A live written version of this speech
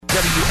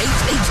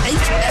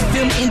WHHH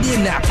FM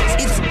Indianapolis.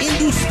 It's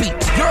Indy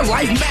Speaks. Your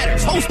Life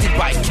Matters. Hosted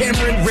by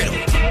Cameron Riddle.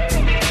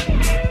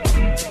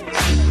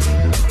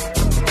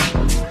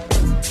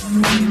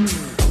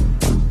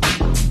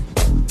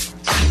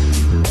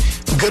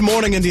 Good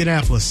morning,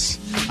 Indianapolis.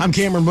 I'm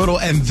Cameron Riddle,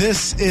 and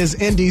this is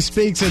Indy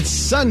Speaks. It's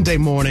Sunday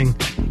morning,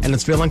 and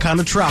it's feeling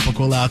kind of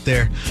tropical out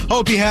there.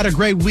 Hope you had a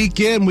great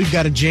weekend. We've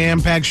got a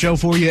jam-packed show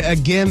for you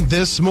again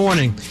this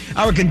morning.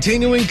 Our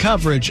continuing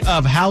coverage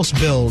of House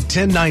Bill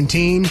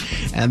 1019,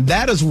 and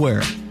that is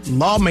where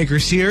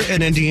lawmakers here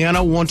in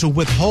Indiana want to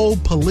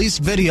withhold police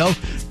video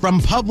from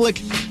public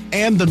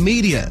and the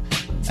media.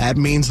 That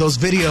means those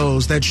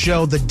videos that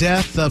show the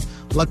death of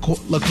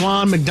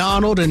Laquan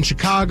McDonald in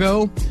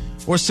Chicago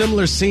or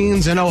similar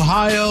scenes in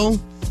Ohio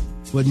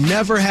would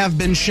never have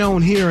been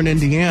shown here in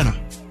Indiana.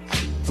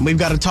 And we've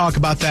got to talk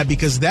about that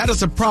because that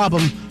is a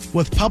problem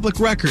with public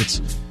records.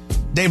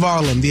 Dave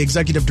Arlen, the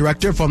executive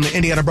director from the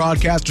Indiana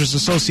Broadcasters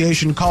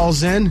Association,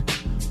 calls in.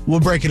 We'll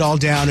break it all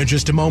down in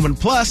just a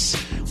moment. Plus,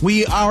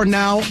 we are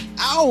now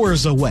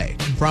hours away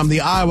from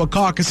the Iowa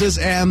caucuses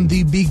and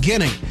the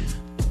beginning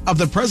of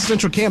the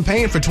presidential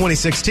campaign for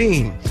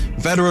 2016.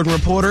 Veteran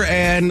reporter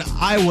and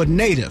Iowa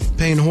native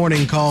Payne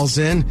Horning calls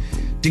in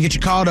to get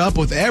you caught up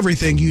with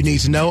everything you need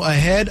to know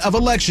ahead of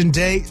Election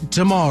Day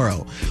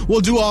tomorrow. We'll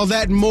do all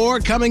that and more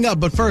coming up,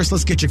 but first,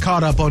 let's get you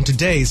caught up on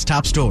today's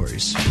top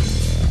stories.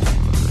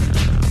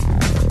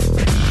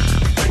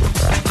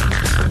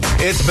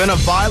 It's been a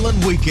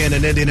violent weekend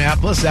in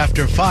Indianapolis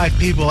after 5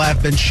 people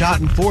have been shot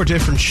in 4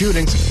 different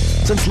shootings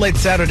since late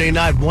Saturday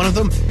night, one of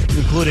them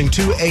including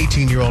 2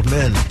 18-year-old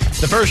men.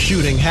 The first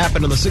shooting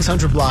happened on the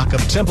 600 block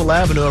of Temple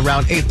Avenue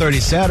around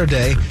 8:30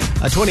 Saturday.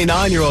 A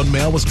 29-year-old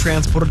male was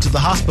transported to the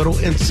hospital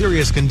in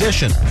serious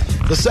condition.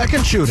 The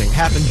second shooting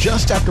happened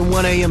just after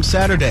 1 a.m.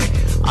 Saturday.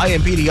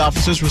 IMPD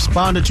officers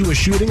responded to a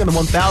shooting on the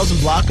 1000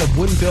 block of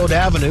Winfield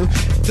Avenue,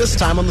 this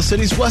time on the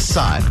city's west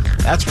side.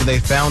 That's where they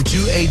found 2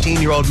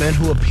 18-year-old men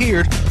who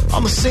appeared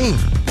on the scene.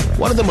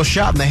 One of them was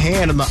shot in the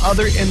hand and the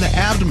other in the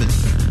abdomen.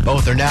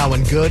 Both are now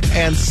in good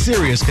and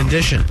serious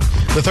condition.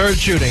 The third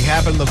shooting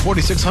happened in the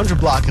 4600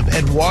 block of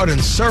Edwarden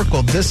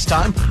Circle, this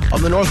time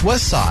on the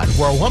northwest side,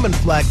 where a woman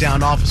flagged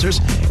down officers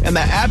in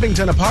the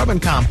Abington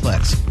apartment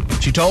complex.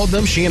 She told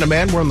them she and a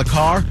man were in the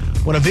car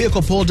when a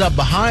vehicle pulled up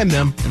behind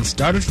them and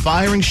started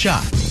firing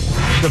shots.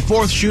 The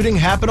fourth shooting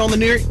happened on the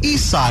near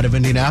east side of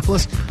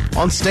Indianapolis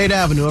on State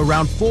Avenue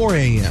around 4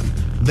 a.m.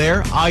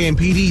 There,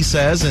 IMPD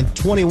says a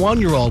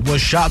 21-year-old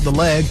was shot in the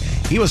leg.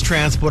 He was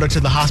transported to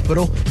the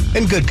hospital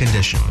in good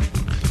condition.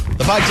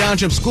 The Pike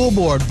Township School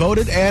Board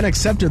voted and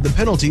accepted the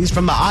penalties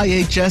from the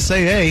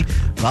IHSAA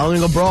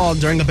following a brawl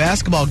during a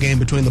basketball game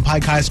between the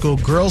Pike High School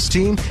girls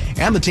team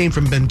and the team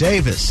from Ben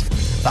Davis.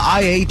 The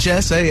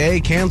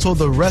IHSAA canceled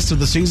the rest of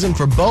the season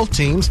for both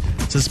teams,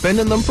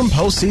 suspending them from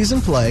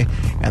postseason play,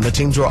 and the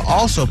teams were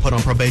also put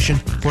on probation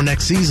for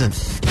next season.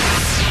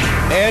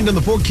 And in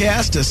the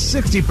forecast, a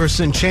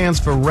 60% chance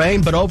for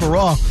rain, but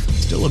overall,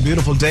 still a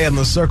beautiful day in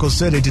the Circle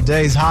City.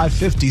 Today's high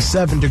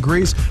 57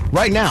 degrees.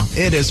 Right now,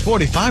 it is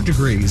 45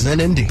 degrees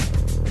in Indy.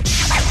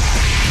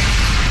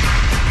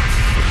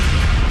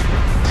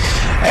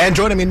 And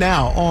joining me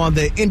now on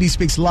the Indy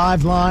Speaks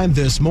Live line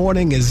this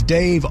morning is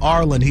Dave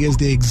Arlen. He is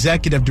the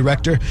executive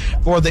director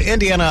for the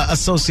Indiana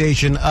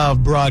Association of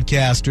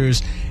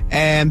Broadcasters,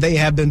 and they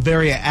have been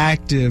very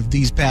active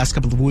these past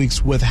couple of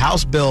weeks with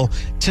House Bill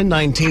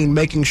 1019,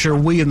 making sure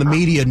we in the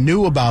media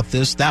knew about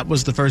this. That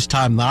was the first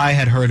time that I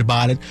had heard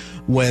about it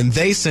when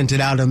they sent it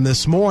out, and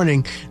this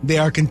morning they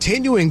are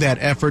continuing that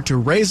effort to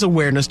raise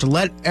awareness, to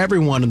let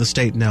everyone in the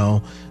state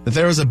know that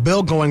there is a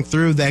bill going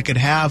through that could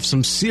have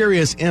some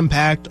serious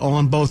impact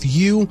on both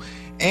you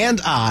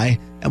and I,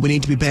 and we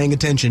need to be paying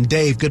attention.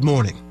 Dave, good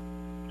morning.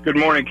 Good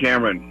morning,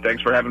 Cameron.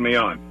 Thanks for having me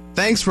on.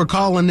 Thanks for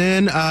calling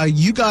in.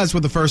 You guys were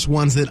the first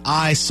ones that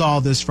I saw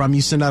this from.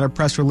 You sent out a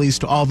press release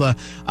to all the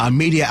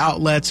media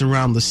outlets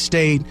around the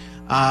state,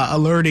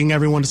 alerting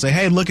everyone to say,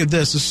 hey, look at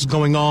this. This is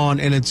going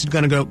on, and it's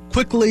going to go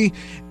quickly,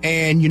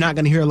 and you're not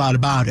going to hear a lot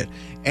about it.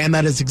 And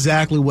that is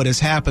exactly what has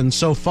happened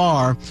so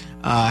far.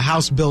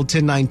 House Bill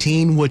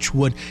 1019, which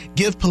would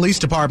give police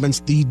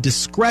departments the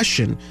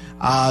discretion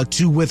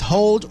to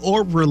withhold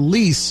or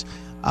release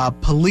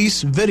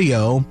police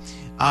video,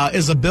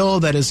 is a bill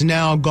that has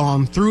now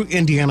gone through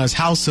Indiana's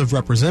House of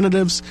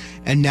Representatives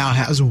and now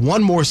has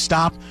one more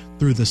stop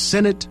through the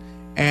Senate.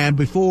 And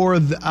before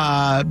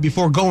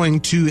going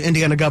to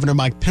Indiana Governor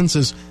Mike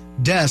Pence's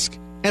desk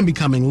and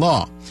becoming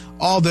law.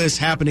 All this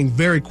happening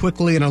very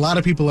quickly, and a lot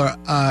of people are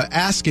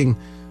asking,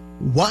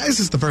 why is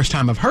this the first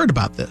time I've heard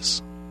about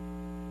this?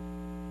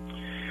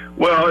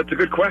 Well, it's a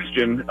good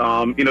question.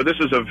 This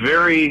is a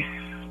very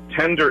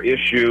tender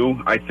issue.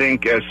 I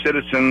think as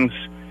citizens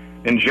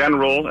in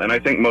general, and I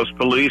think most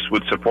police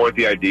would support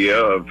the idea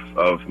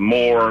of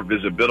more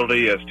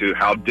visibility as to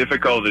how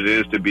difficult it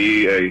is to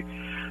be a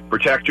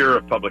protector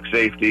of public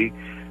safety.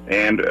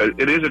 And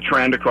it is a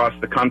trend across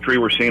the country.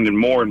 We're seeing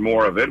more and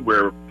more of it,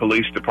 where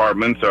police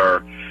departments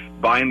are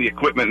buying the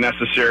equipment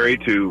necessary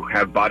to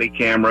have body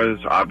cameras.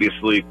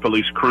 Obviously,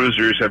 police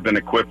cruisers have been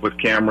equipped with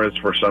cameras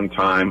for some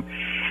time.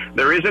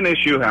 There is an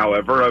issue,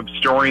 however, of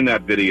storing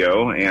that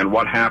video and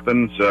what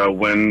happens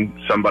when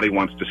somebody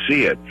wants to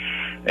see it.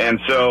 And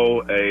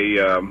so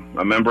a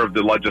member of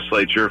the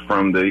legislature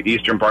from the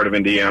eastern part of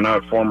Indiana,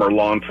 a former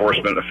law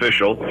enforcement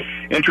official,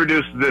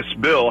 introduced this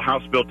bill,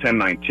 House Bill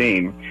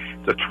 1019.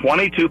 It's a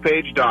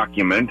 22-page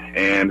document,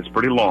 and it's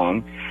pretty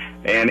long.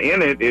 And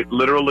in it, it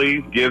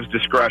literally gives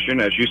discretion,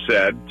 as you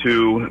said,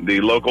 to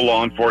the local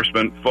law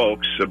enforcement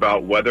folks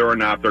about whether or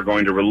not they're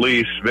going to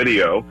release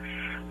video.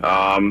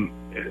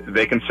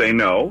 They can say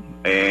no,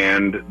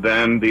 and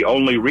then the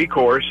only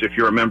recourse, if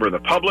you're a member of the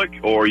public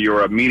or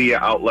you're a media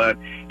outlet,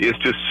 is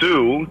to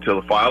sue,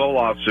 to file a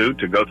lawsuit,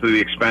 to go through the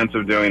expense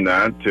of doing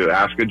that, to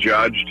ask a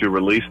judge to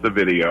release the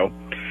video.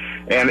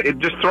 And it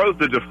just throws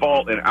the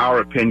default, in our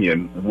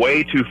opinion,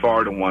 way too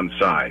far to one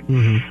side.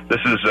 Mm-hmm. This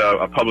is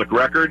a public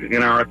record,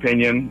 in our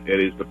opinion. It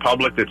is the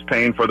public that's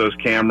paying for those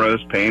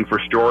cameras, paying for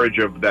storage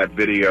of that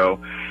video,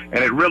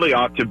 and it really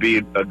ought to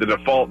be the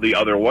default the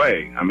other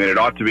way. I mean, it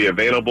ought to be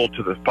available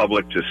to the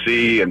public to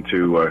see and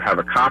to have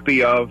a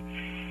copy of.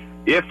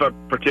 If a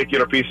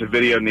particular piece of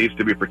video needs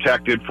to be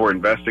protected for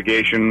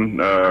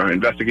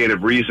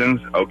investigative reasons,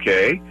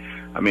 okay.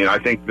 I mean, I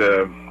think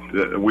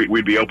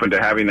we'd be open to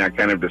having that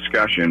kind of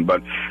discussion.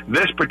 But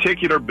this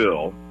particular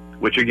bill,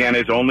 which again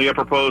is only a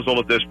proposal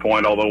at this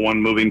point, although one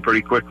moving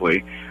pretty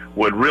quickly,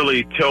 would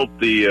really tilt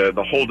the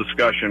whole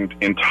discussion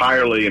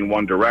entirely in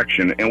one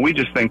direction. And we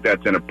just think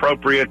that's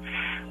inappropriate.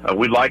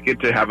 We'd like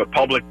it to have a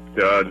public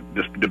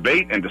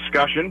debate and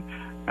discussion.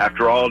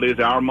 After all, it is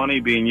our money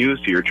being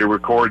used here to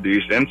record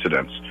these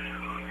incidents.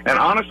 And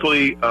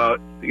honestly,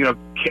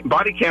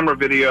 body camera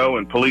video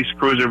and police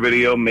cruiser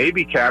video may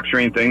be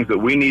capturing things that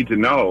we need to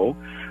know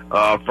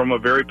from a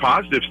very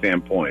positive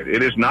standpoint.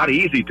 It is not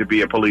easy to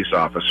be a police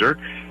officer,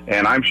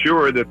 and I'm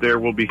sure that there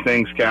will be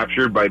things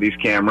captured by these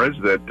cameras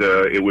that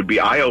it would be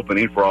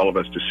eye-opening for all of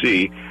us to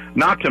see,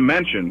 not to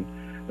mention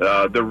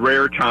the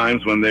rare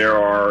times when there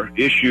are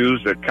issues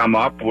that come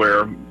up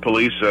where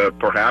police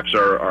perhaps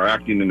are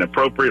acting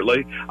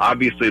inappropriately.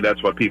 Obviously,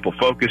 that's what people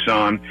focus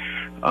on.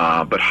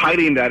 But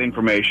hiding that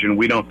information,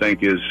 we don't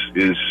think is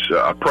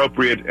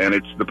appropriate, and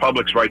it's the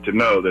public's right to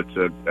know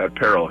that's at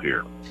peril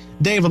here.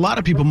 Dave, a lot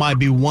of people might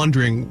be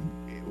wondering,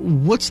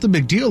 what's the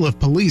big deal if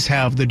police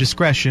have the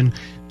discretion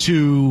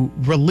to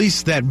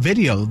release that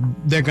video?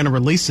 They're going to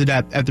release it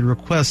at the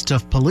request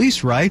of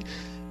police, right?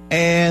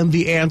 And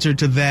the answer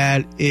to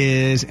that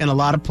is, in a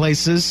lot of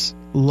places,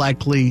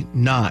 likely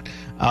not.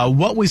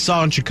 What we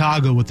saw in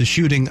Chicago with the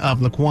shooting of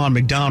Laquan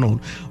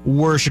McDonald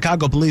were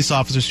Chicago police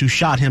officers who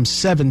shot him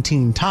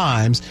 17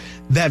 times.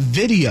 That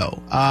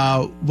video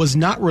was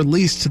not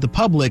released to the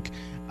public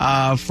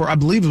for, I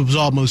believe it was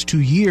almost 2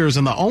 years,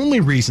 and the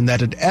only reason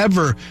that it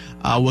ever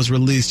was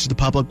released to the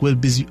public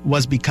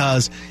was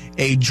because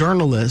a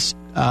journalist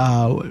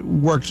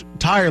worked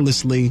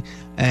tirelessly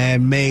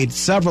and made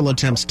several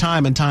attempts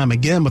time and time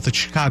again with the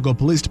Chicago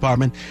Police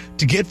Department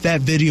to get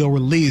that video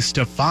released,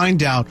 to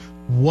find out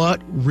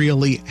what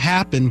really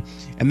happened.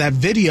 And that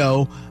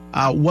video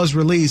was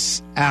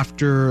released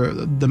after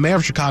the mayor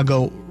of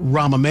Chicago,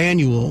 Rahm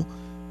Emanuel,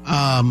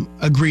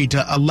 agreed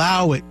to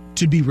allow it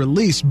to be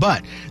released.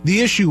 But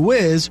the issue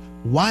is,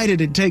 why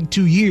did it take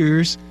 2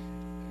 years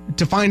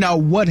to find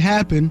out what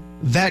happened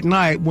that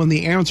night when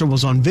the answer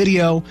was on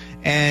video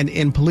and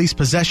in police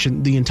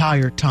possession the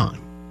entire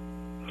time?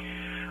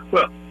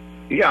 Well,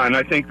 yeah, and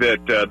I think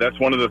that that's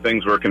one of the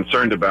things we're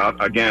concerned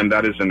about. Again,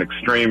 that is an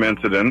extreme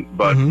incident,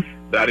 but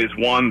that is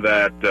one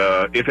that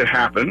if it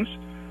happens,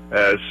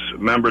 as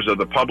members of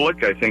the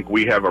public, I think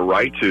we have a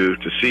right to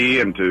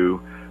see and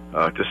to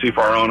see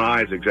for our own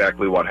eyes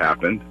exactly what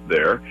happened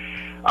there.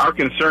 Our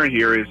concern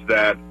here is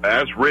that,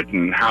 as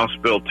written, House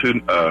Bill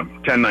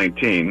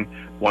 1019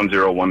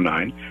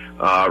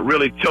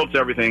 really tilts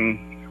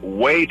everything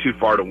way too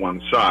far to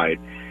one side.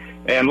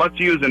 And let's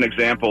use an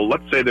example.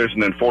 Let's say there's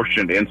an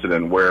unfortunate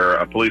incident where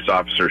a police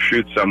officer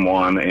shoots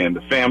someone and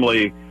the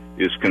family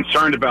is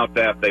concerned about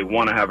that. They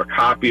want to have a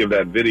copy of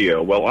that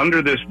video. Well,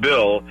 under this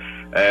bill,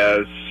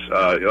 as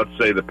let's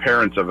say the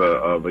parents of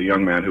a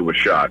young man who was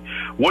shot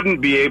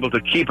wouldn't be able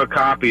to keep a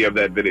copy of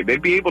that video.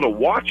 They'd be able to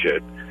watch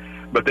it,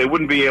 but they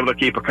wouldn't be able to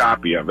keep a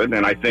copy of it.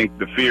 And I think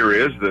the fear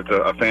is that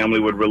a family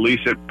would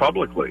release it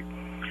publicly.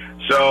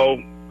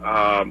 So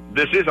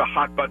this is a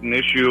hot-button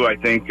issue, I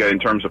think, in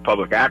terms of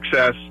public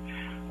access.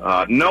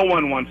 No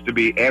one wants to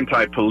be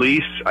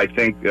anti-police. I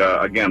think,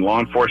 again, law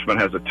enforcement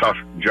has a tough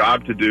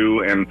job to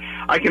do, and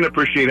I can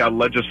appreciate how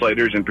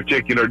legislators in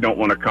particular don't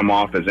want to come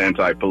off as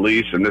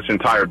anti-police, and this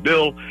entire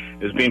bill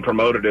is being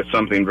promoted as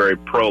something very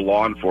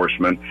pro-law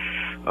enforcement.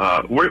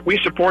 We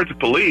support the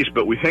police,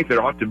 but we think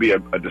there ought to be a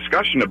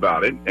discussion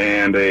about it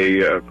and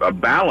a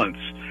balance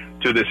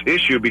to this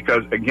issue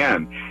because,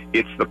 again,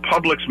 it's the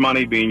public's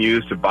money being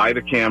used to buy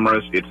the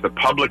cameras. It's the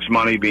public's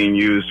money being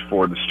used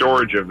for the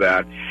storage of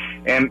that.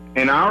 And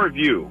in our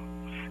view,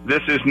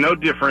 this is no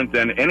different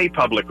than any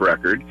public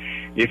record.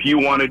 If you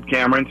wanted,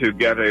 Cameron, to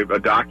get a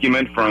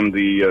document from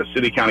the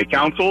city county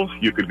council,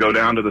 you could go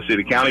down to the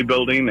city county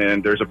building,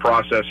 and there's a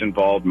process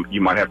involved.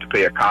 You might have to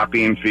pay a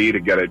copying fee to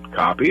get it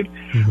copied.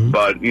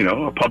 But,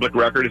 a public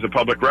record is a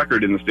public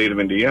record in the state of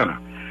Indiana.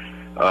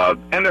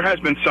 And there has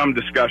been some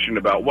discussion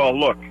about, well,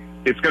 look,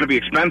 it's going to be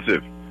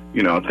expensive.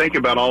 Think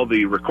about all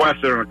the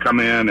requests that are going to come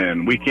in,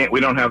 and we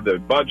don't have the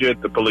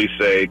budget, the police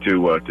say,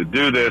 to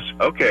do this.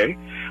 Okay,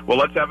 well,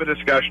 let's have a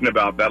discussion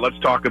about that. Let's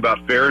talk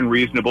about fair and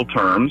reasonable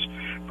terms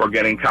for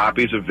getting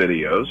copies of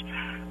videos.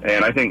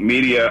 And I think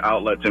media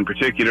outlets in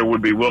particular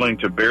would be willing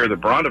to bear the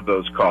brunt of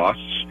those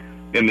costs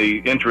in the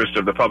interest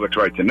of the public's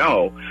right to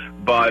know.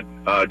 But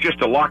just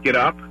to lock it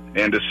up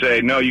and to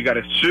say, no, you got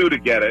to sue to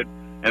get it,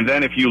 and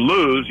then if you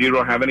lose, you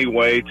don't have any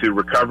way to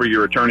recover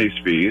your attorney's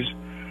fees.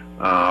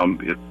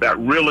 That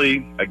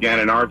really, again,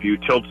 in our view,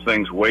 tilts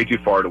things way too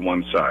far to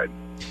one side.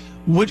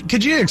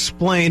 Could you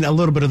explain a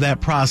little bit of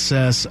that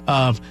process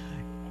of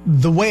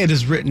the way it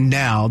is written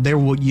now? There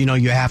will,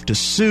 you have to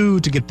sue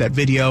to get that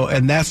video,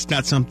 and that's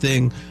not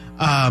something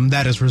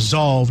that is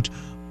resolved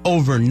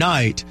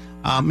overnight.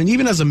 And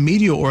even as a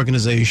media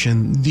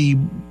organization, the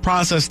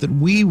process that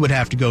we would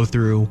have to go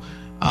through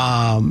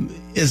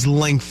is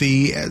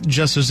lengthy,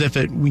 just as if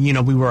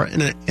we were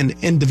an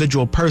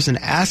individual person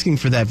asking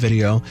for that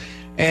video.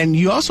 And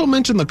you also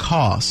mentioned the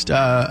cost.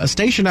 A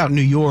station out in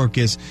New York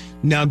is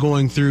now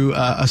going through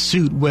a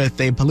suit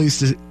with a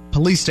police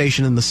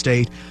station in the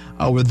state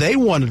where they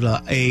wanted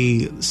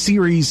a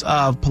series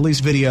of police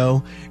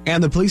video,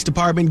 and the police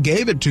department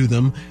gave it to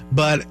them,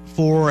 but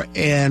for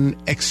an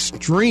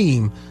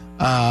extreme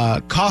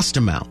cost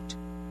amount.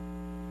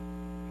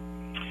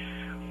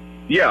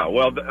 Yeah,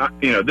 well,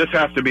 this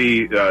has to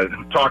be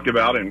talked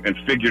about and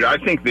figured. I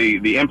think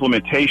the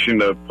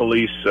implementation of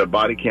police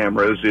body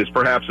cameras is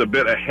perhaps a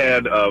bit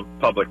ahead of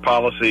public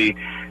policy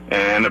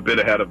and a bit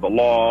ahead of the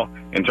law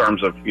in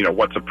terms of,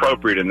 what's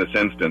appropriate in this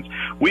instance.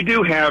 We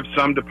do have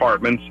some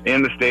departments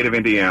in the state of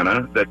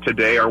Indiana that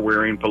today are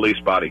wearing police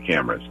body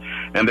cameras,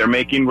 and they're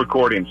making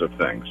recordings of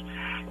things.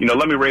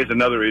 Let me raise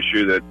another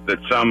issue that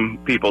some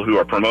people who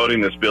are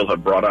promoting this bill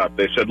have brought up.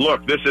 They said,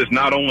 look, this is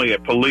not only a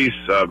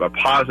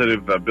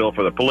positive bill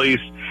for the police,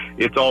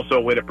 it's also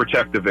a way to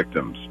protect the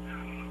victims.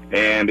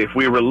 And if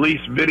we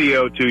release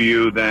video to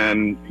you,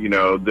 then,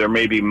 there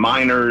may be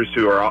minors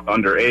who are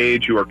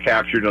underage who are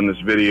captured on this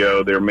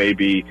video. There may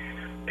be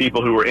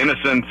people who are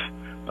innocent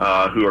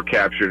who are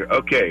captured.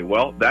 Okay,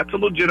 well, that's a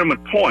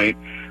legitimate point,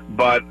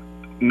 but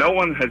no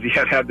one has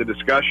yet had the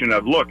discussion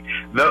of, look,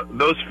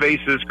 those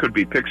faces could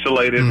be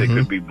pixelated, they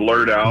could be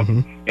blurred out.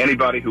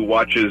 Anybody who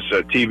watches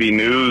TV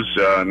news,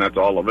 and that's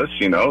all of us,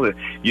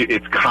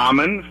 it's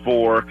common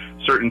for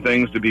certain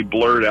things to be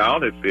blurred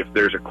out if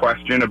there's a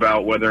question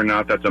about whether or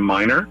not that's a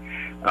minor.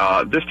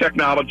 This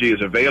technology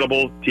is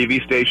available.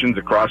 TV stations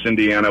across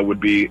Indiana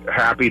would be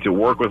happy to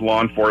work with law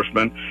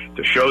enforcement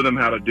to show them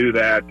how to do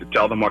that, to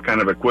tell them what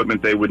kind of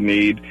equipment they would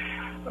need.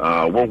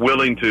 We're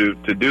willing to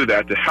do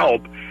that to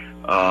help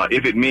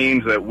if it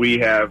means that we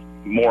have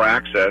more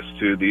access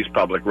to these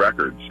public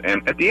records.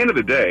 And at the end of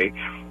the day,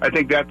 I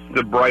think that's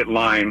the bright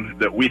line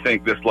that we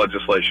think this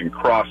legislation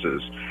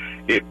crosses.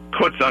 It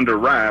puts under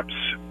wraps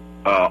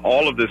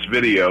all of this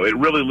video. It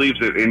really leaves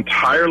it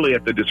entirely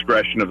at the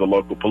discretion of the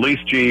local police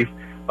chief,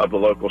 of the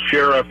local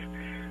sheriff,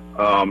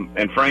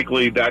 and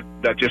frankly, that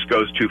just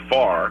goes too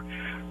far.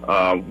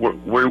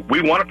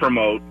 We want to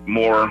promote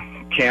more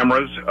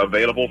cameras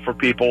available for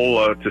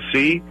people to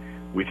see.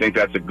 We think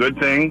that's a good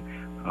thing.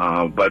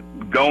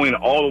 But going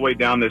all the way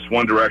down this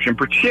one direction,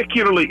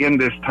 particularly in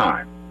this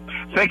time,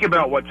 think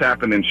about what's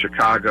happened in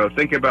Chicago.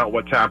 Think about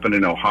what's happened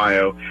in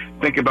Ohio.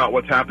 Think about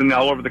what's happening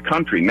all over the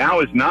country. Now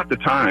is not the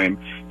time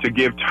to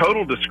give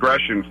total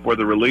discretion for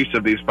the release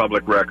of these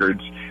public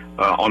records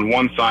on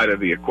one side of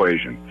the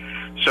equation.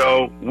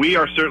 So we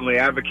are certainly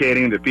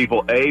advocating that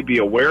people, A, be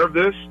aware of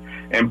this,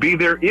 and B,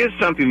 there is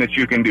something that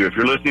you can do. If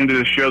you're listening to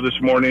the show this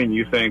morning and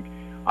you think,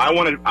 I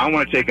want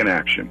to take an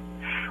action,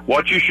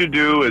 what you should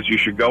do is you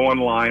should go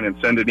online and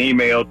send an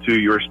email to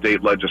your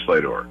state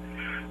legislator.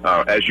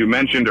 As you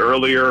mentioned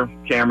earlier,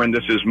 Cameron,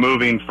 this is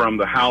moving from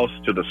the House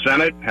to the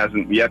Senate.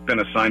 Hasn't yet been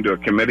assigned to a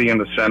committee in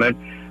the Senate,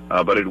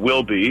 but it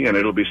will be, and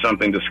it'll be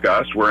something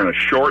discussed. We're in a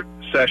short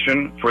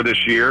session for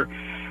this year.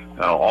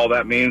 All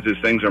that means is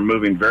things are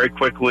moving very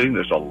quickly.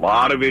 There's a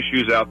lot of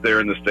issues out there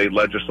in the state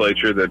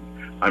legislature that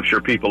I'm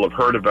sure people have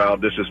heard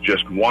about. This is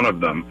just one of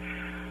them.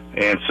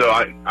 And so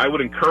I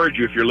would encourage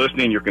you, if you're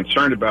listening, you're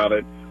concerned about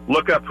it,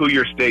 look up who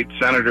your state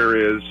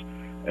senator is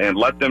and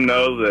let them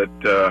know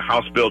that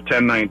House Bill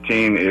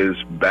 1019 is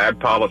bad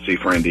policy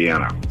for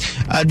Indiana.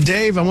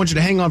 Dave, I want you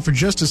to hang on for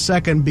just a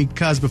second,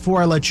 because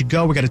before I let you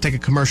go, we got to take a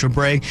commercial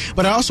break.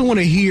 But I also want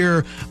to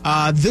hear,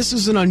 this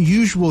is an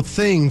unusual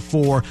thing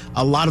for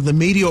a lot of the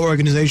media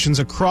organizations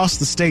across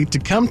the state to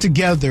come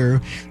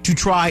together to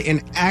try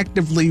and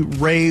actively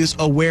raise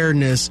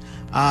awareness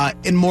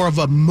in more of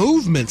a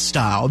movement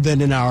style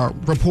than in our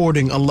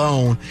reporting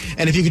alone.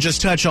 And if you could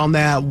just touch on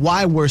that,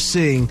 why we're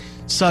seeing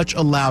such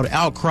a loud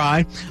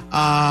outcry.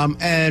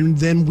 And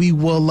then we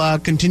will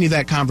continue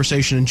that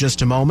conversation in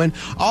just a moment.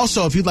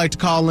 Also, if you'd like to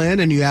call in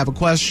and you have a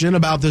question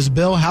about this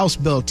bill, House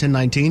Bill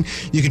 1019,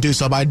 you can do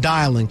so by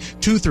dialing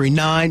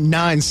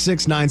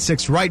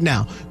 239-9696 right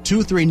now.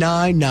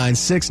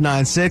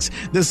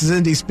 239-9696. This is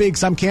Indy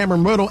Speaks. I'm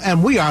Cameron Riddle,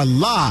 and we are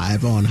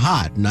live on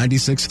Hot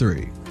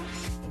 96.3.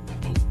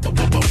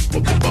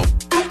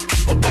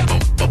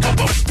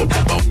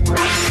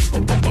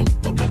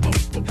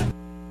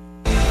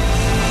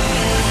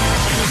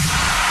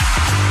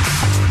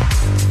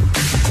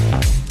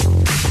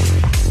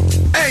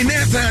 Hey,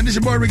 now time. This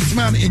is your boy Ricky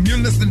Smiley, and you're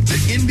listening to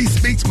Indy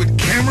Speaks with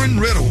Cameron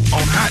Riddle on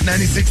Hot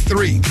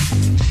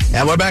 96.3.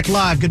 And we're back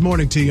live. Good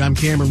morning to you. I'm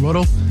Cameron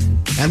Riddle,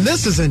 and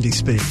this is Indy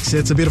Speaks.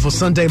 It's a beautiful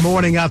Sunday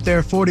morning out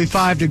there,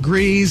 45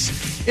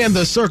 degrees in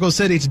the Circle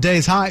City.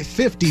 Today's high,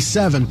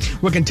 57.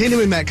 We're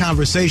continuing that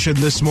conversation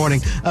this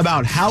morning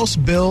about House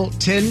Bill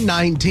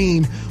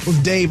 1019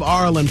 with Dave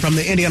Arlen from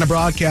the Indiana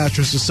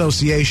Broadcasters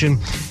Association.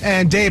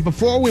 And Dave,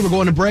 before we were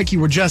going to break, you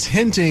were just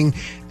hinting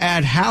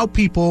at how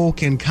people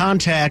can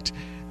contact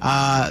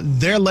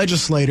their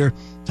legislator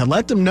to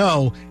let them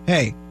know,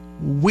 hey,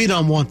 we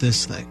don't want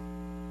this thing.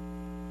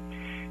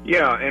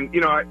 Yeah, and,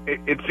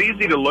 it's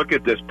easy to look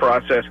at this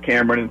process,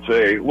 Cameron, and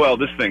say, well,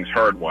 this thing's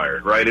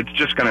hardwired, right? It's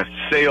just going to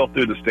sail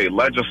through the state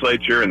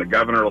legislature, and the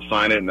governor will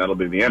sign it, and that'll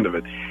be the end of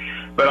it.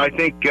 But I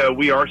think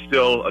we are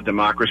still a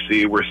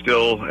democracy. We're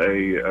still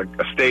a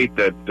state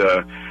that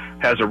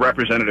has a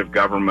representative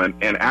government,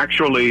 and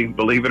actually,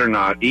 believe it or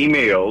not,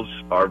 emails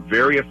are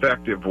very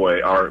effective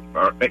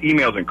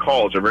emails and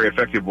calls are very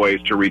effective ways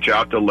to reach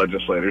out to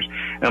legislators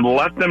and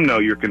let them know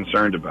you're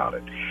concerned about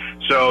it.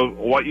 So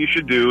what you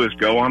should do is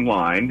go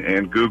online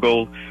and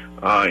Google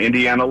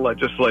Indiana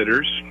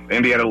legislature,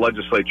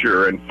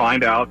 and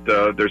find out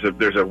there's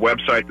a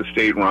website the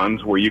state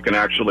runs where you can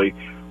actually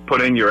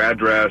put in your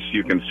address,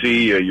 you can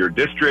see your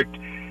district,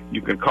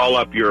 you can call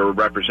up your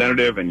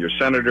representative and your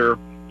senator,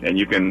 and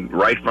you can,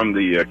 right from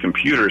the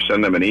computer,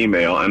 send them an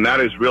email. And that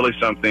is really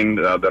something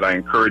that I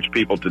encourage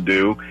people to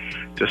do,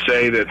 to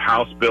say that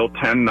House Bill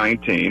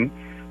 1019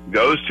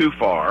 goes too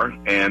far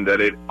and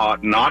that it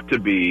ought not to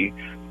be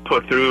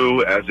put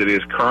through as it is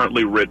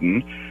currently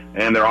written,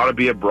 and there ought to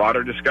be a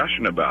broader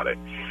discussion about it.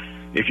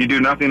 If you do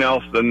nothing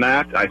else than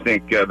that, I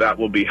think that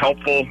will be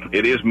helpful.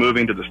 It is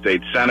moving to the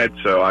state Senate,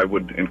 so I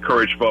would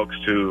encourage folks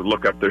to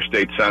look up their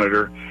state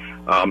senator.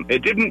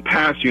 It didn't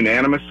pass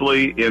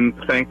unanimously,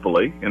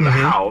 thankfully, in the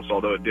House,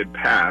 although it did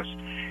pass.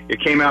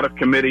 It came out of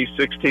committee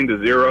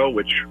 16-0,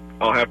 which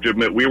I'll have to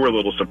admit we were a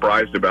little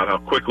surprised about how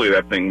quickly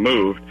that thing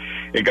moved.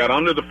 It got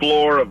onto the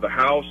floor of the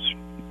House.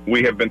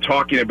 We have been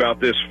talking about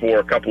this for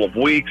a couple of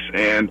weeks,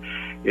 and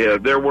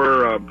there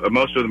were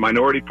most of the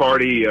minority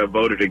party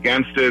voted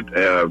against it,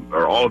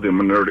 or all of the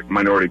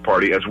minority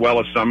party, as well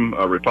as some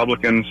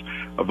Republicans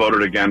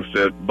voted against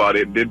it, but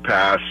it did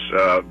pass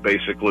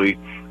basically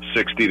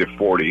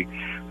 60-40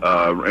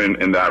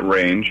 in that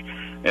range.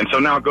 And so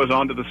now it goes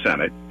on to the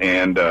Senate,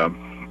 and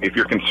if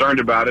you're concerned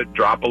about it,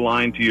 drop a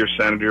line to your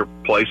senator,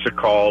 place a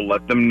call,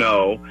 let them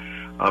know,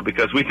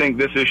 because we think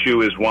this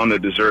issue is one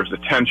that deserves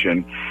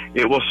attention.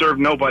 It will serve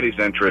nobody's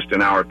interest,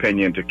 in our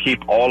opinion, to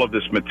keep all of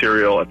this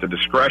material at the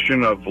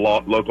discretion of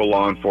local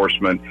law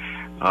enforcement,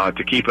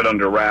 to keep it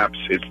under wraps.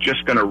 It's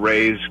just going to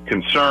raise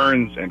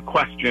concerns and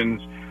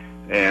questions,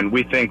 and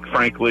we think,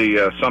 frankly,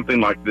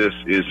 something like this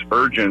is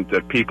urgent,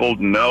 that people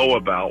know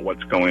about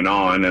what's going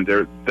on, and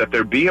that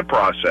there be a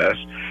process.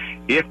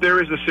 If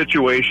there is a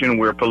situation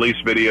where police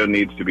video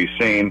needs to be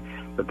seen,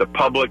 that the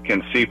public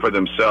can see for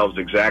themselves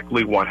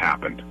exactly what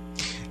happened.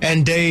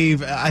 And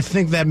Dave, I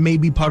think that may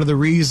be part of the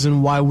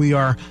reason why we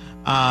are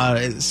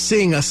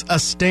seeing a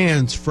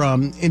stance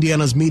from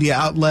Indiana's media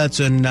outlets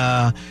and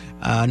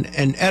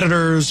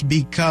editors,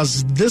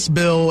 because this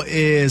bill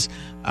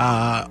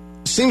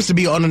seems to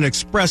be on an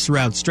express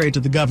route straight to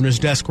the governor's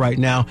desk right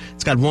now.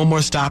 It's got one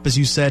more stop, as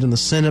you said, in the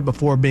Senate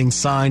before being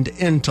signed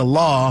into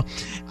law.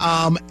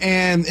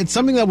 And it's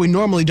something that we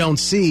normally don't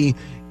see,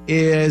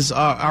 is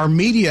our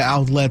media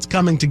outlets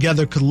coming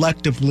together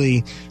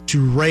collectively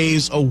to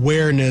raise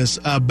awareness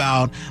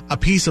about a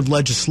piece of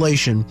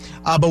legislation.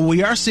 But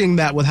we are seeing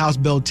that with House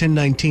Bill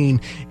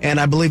 1019, and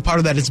I believe part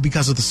of that is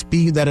because of the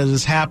speed that it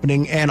is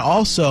happening, and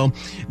also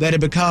that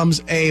it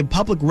becomes a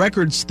public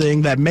records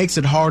thing that makes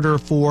it harder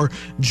for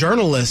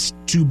journalists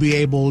to be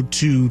able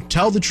to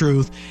tell the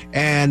truth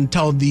and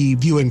tell the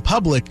viewing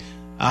public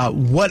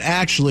what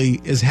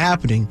actually is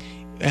happening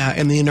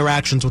in the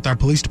interactions with our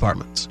police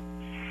departments.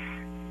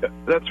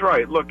 That's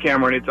right. Look,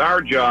 Cameron, it's our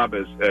job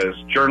as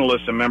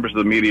journalists and members of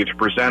the media to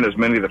present as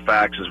many of the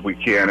facts as we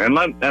can, and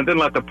then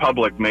let the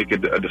public make a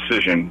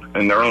decision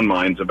in their own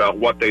minds about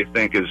what they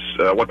think is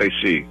what they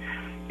see.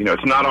 You know,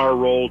 it's not our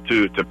role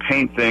to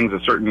paint things a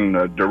certain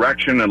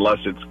direction unless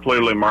it's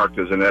clearly marked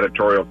as an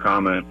editorial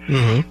comment.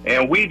 Mm-hmm.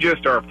 And we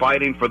just are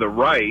fighting for the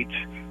right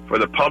for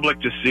the public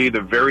to see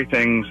the very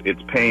things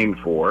it's paying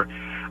for.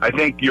 I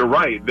think you're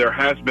right. There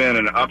has been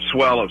an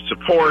upswell of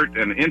support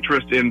and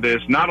interest in this,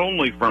 not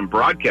only from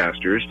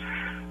broadcasters,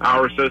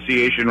 Our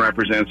association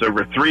represents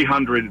over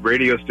 300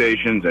 radio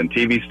stations and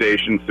TV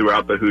stations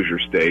throughout the Hoosier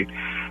State,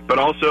 but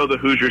also the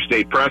Hoosier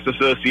State Press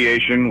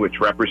Association, which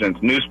represents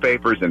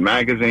newspapers and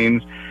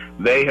magazines.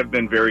 They have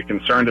been very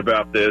concerned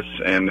about this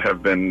and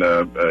have been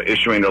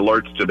issuing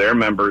alerts to their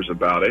members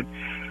about it.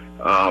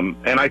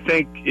 And I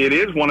think it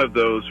is one of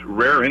those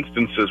rare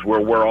instances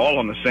where we're all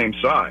on the same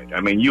side.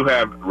 I mean, you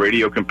have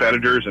radio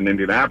competitors in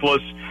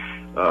Indianapolis.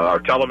 Our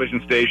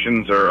television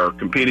stations are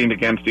competing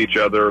against each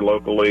other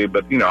locally.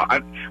 But,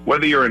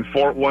 whether you're in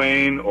Fort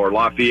Wayne or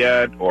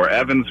Lafayette or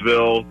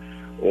Evansville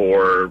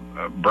or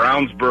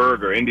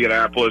Brownsburg or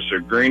Indianapolis or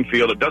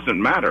Greenfield, it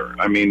doesn't matter.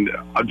 I mean,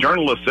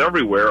 journalists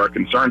everywhere are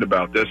concerned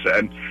about this.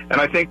 And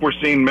I think we're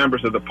seeing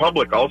members of the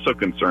public also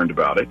concerned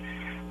about it.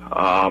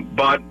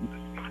 But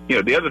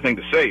the other thing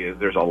to say is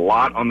there's a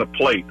lot on the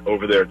plate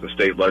over there at the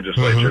state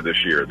legislature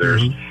this year.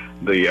 There's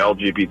the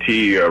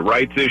LGBT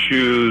rights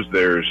issues.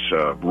 There's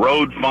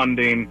road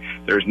funding.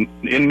 There's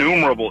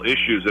innumerable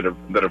issues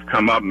that have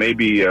come up.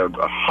 Maybe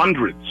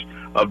hundreds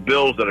of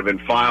bills that have been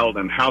filed,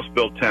 and House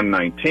Bill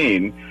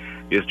 1019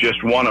 is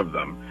just one of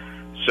them.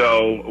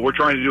 So we're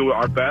trying to do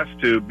our best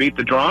to beat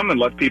the drum and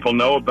let people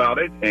know about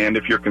it. And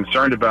if you're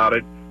concerned about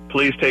it,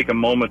 please take a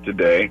moment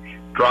today,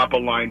 drop a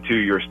line to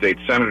your state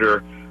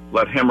senator.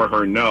 Let him or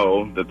her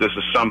know that this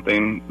is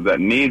something that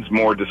needs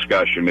more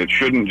discussion. It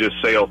shouldn't just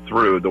sail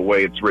through the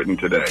way it's written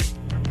today.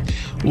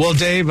 Well,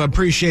 Dave, I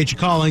appreciate you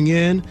calling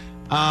in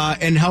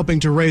and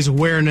helping to raise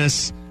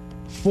awareness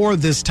for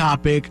this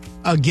topic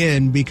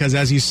again, because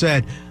as you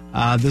said,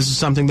 this is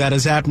something that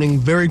is happening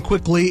very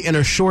quickly in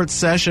a short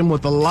session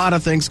with a lot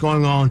of things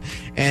going on,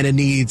 and it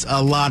needs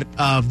a lot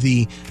of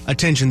the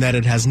attention that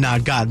it has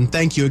not gotten.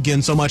 Thank you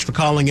again so much for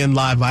calling in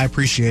live. I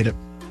appreciate it.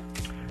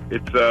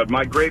 It's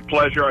my great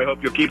pleasure. I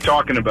hope you'll keep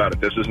talking about it.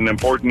 This is an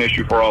important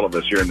issue for all of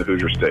us here in the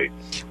Hoosier State.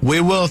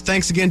 We will.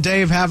 Thanks again,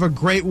 Dave. Have a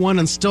great one.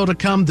 And still to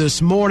come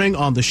this morning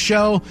on the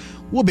show,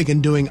 we'll begin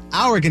doing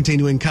our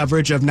continuing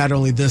coverage of not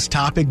only this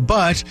topic,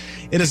 but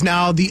it is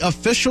now the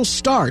official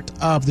start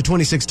of the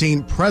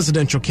 2016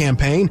 presidential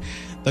campaign.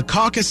 The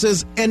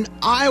caucuses in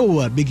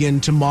Iowa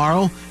begin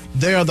tomorrow.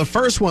 They are the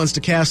first ones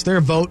to cast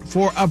their vote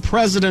for a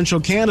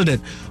presidential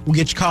candidate. We'll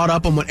get you caught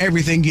up on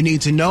everything you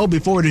need to know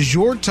before it is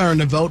your turn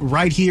to vote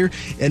right here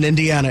in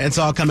Indiana. It's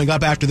all coming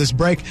up after this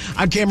break.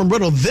 I'm Cameron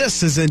Riddle.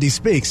 This is Indy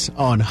Speaks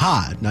on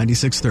Hot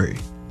 96.3.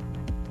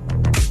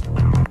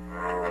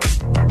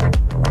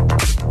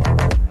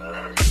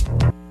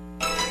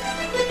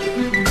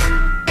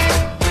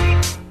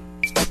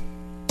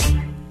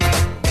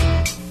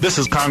 This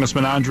is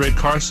Congressman Andre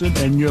Carson,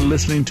 and you're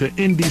listening to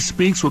Indy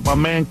Speaks with my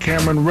man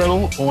Cameron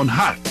Riddle on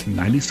Hot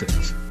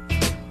 96.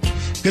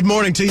 Good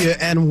morning to you,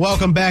 and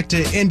welcome back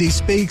to Indy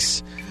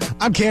Speaks.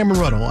 I'm Cameron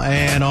Riddle,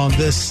 and on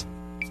this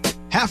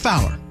half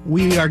hour,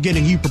 we are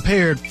getting you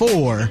prepared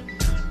for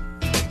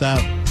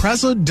the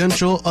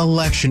presidential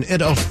election.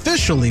 It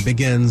officially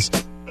begins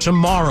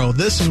tomorrow.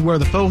 This is where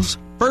the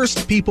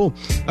first people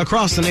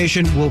across the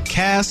nation will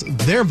cast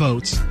their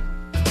votes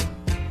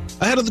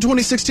ahead of the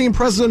 2016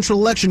 presidential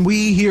election.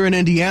 We here in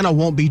Indiana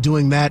won't be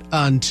doing that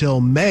until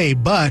May,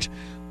 but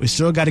we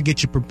still got to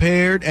get you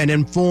prepared and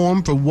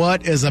informed for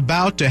what is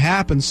about to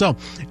happen. So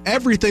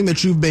everything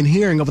that you've been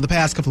hearing over the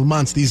past couple of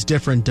months, these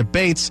different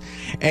debates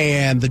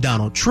and the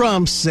Donald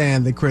Trumps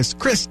and the Chris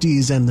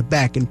Christies and the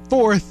back and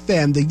forth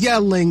and the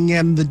yelling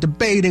and the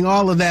debating,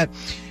 all of that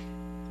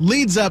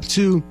leads up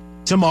to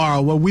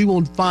tomorrow, where we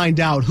will find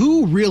out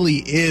who really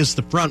is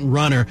the front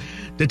runner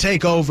to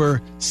take over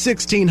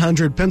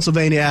 1600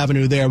 Pennsylvania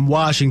Avenue there in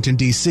Washington,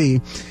 D.C.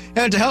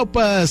 And to help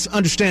us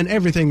understand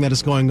everything that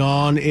is going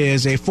on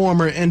is a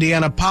former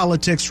Indiana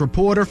politics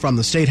reporter from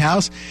the State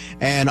House,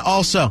 and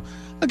also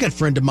a good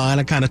friend of mine.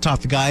 I kind of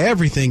taught the guy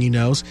everything he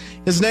knows.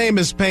 His name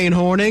is Payne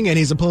Horning, and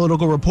he's a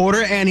political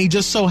reporter, and he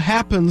just so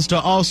happens to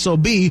also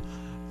be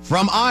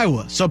from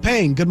Iowa. So,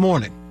 Payne, good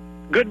morning.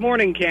 Good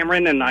morning,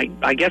 Cameron, and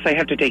I guess I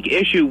have to take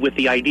issue with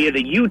the idea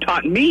that you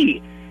taught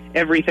me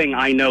everything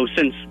I know,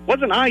 since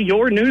wasn't I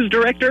your news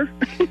director?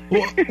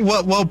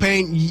 well,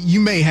 Payne,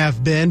 you may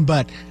have been,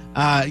 but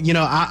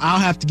I'll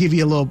have to give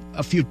you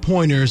a few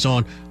pointers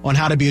on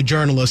how to be a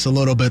journalist a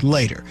little bit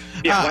later.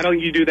 Yeah, why don't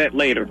you do that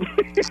later?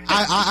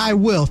 I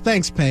will.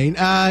 Thanks, Payne.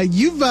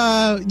 You've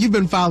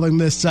been following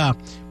this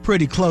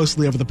pretty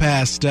closely over the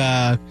past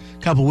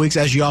couple weeks,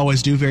 as you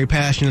always do. Very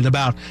passionate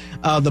about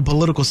the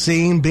political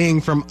scene,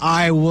 being from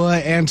Iowa,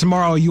 and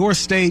tomorrow your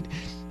state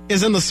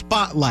is in the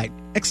spotlight.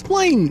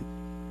 Explain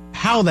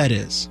how that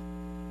is.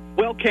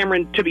 Well,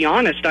 Cameron, to be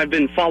honest, I've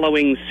been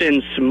following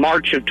since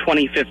March of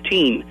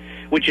 2015,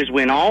 which is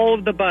when all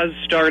of the buzz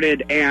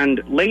started,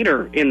 and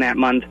later in that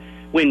month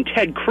when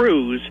Ted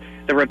Cruz,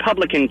 the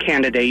Republican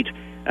candidate,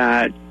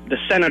 the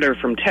senator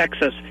from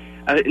Texas,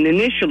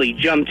 initially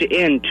jumped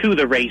into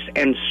the race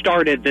and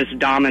started this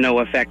domino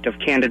effect of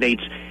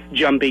candidates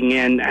jumping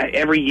in.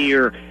 Every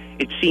year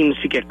it seems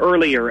to get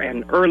earlier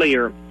and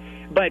earlier.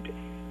 But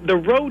the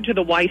road to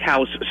the White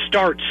House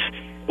starts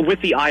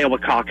with the Iowa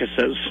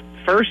caucuses,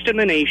 first in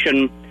the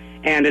nation,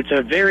 and it's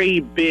a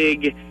very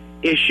big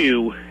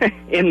issue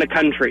in the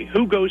country.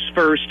 Who goes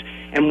first,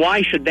 and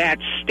why should that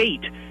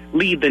state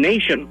lead the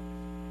nation?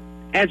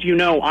 As you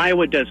know,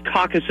 Iowa does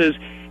caucuses,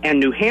 and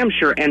New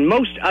Hampshire and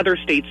most other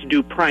states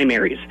do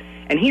primaries.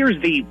 And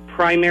here's the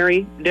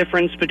primary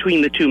difference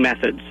between the two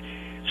methods.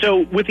 So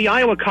with the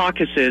Iowa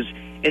caucuses,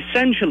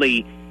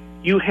 essentially,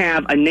 you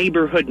have a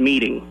neighborhood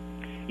meeting.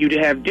 You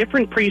have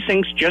different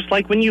precincts, just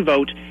like when you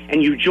vote,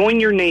 and you join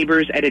your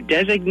neighbors at a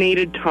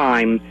designated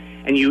time,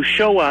 and you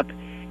show up,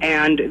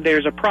 and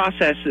there's a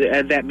process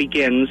that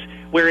begins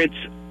where it's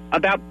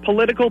about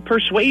political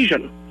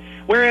persuasion.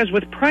 Whereas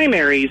with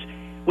primaries,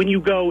 when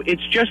you go,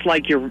 it's just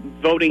like you're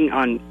voting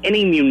on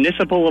any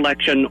municipal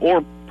election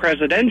or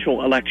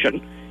presidential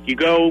election. You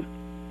go,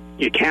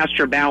 you cast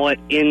your ballot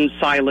in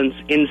silence,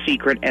 in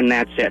secret, and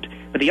that's it.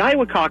 But the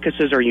Iowa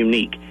caucuses are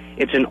unique.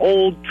 It's an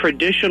old,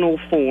 traditional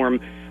form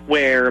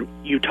where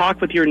you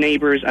talk with your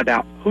neighbors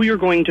about who you're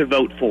going to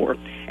vote for.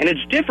 And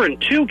it's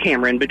different, too,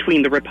 Cameron,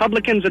 between the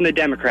Republicans and the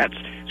Democrats.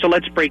 So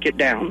let's break it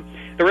down.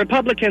 The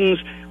Republicans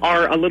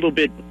are a little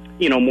bit,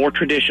 more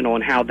traditional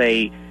in how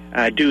they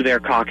do their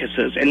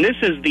caucuses. And this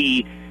is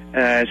the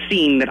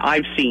scene that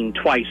I've seen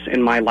twice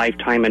in my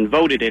lifetime and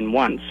voted in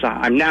once.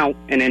 I'm now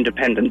an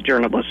independent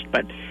journalist,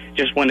 but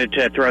just wanted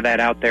to throw that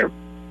out there.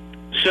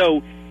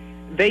 So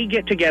they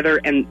get together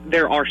and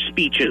there are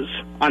speeches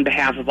on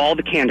behalf of all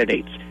the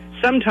candidates.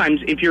 Sometimes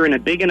if you're in a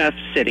big enough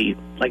city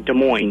like Des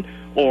Moines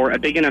or a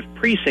big enough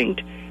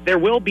precinct, there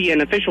will be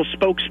an official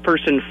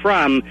spokesperson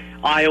from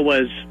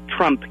Iowa's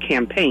Trump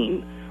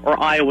campaign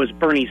or Iowa's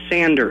Bernie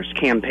Sanders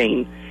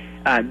campaign.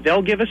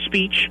 They'll give a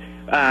speech,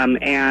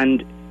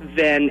 and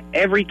then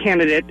every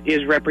candidate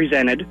is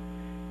represented.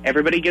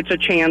 Everybody gets a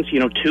chance,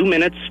 2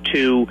 minutes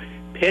to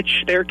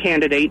pitch their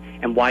candidate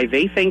and why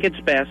they think it's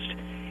best.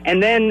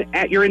 And then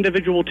at your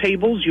individual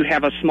tables, you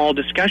have a small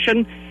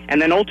discussion,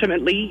 and then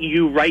ultimately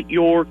you write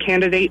your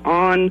candidate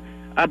on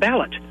a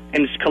ballot,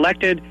 and it's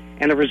collected,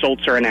 and the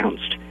results are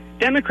announced.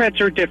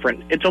 Democrats are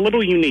different. It's a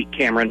little unique,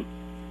 Cameron.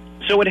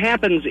 So what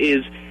happens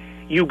is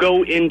you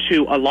go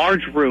into a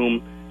large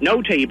room,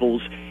 no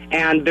tables,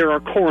 and there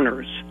are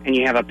corners. And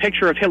you have a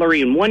picture of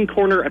Hillary in one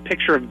corner, a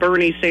picture of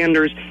Bernie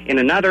Sanders in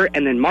another,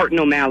 and then Martin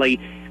O'Malley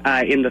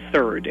in the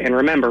third. And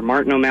remember,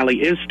 Martin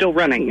O'Malley is still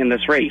running in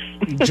this race.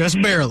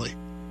 Just barely.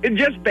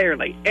 Just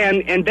barely.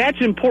 And that's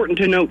important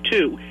to note,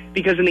 too,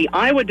 because in the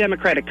Iowa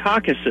Democratic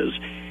caucuses,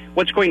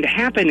 what's going to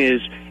happen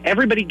is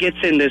everybody gets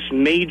in this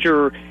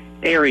major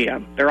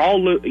area. They're all,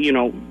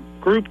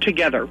 grouped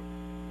together.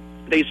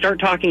 They start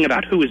talking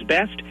about who is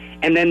best,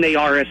 and then they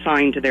are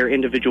assigned to their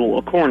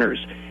individual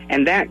corners.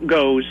 And that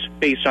goes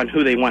based on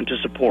who they want to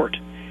support.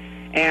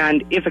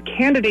 And if a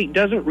candidate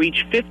doesn't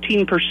reach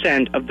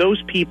 15% of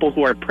those people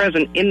who are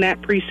present in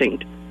that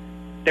precinct,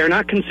 they're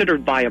not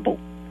considered viable,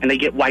 and they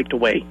get wiped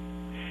away.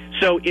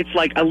 So it's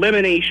like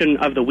elimination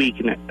of the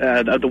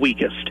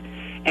weakest.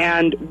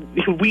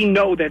 And we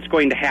know that's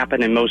going to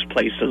happen in most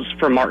places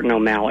for Martin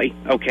O'Malley,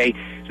 okay?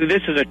 So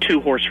this is a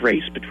two-horse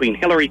race between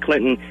Hillary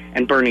Clinton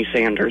and Bernie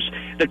Sanders.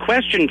 The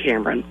question,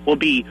 Cameron, will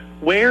be,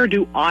 where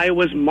do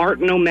Iowa's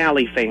Martin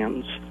O'Malley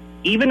fans,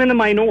 even in the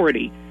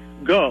minority,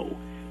 go?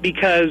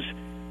 Because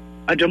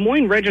a Des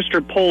Moines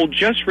Register poll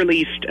just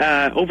released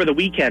over the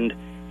weekend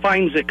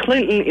finds that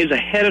Clinton is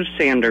ahead of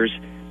Sanders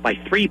by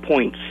 3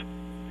 points.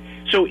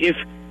 So if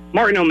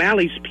Martin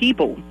O'Malley's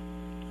people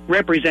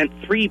represent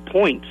 3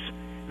 points,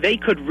 they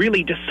could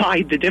really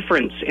decide the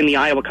difference in the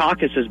Iowa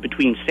caucuses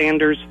between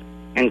Sanders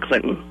and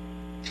Clinton.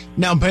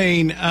 Now,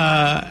 Payne,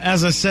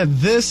 as I said,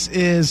 this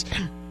is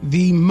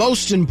the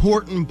most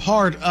important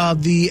part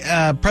of the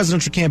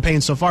presidential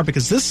campaign so far,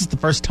 because this is the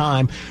first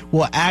time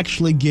we'll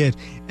actually get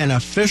an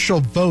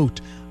official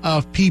vote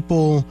of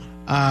people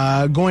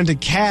going to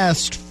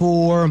cast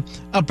for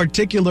a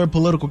particular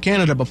political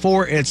candidate.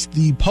 Before, it's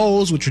the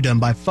polls, which are done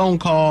by phone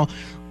call,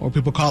 or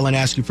people call and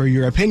ask you for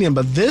your opinion.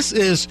 But this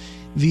is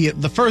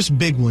the first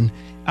big one.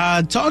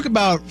 Talk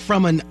about,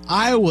 from an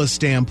Iowa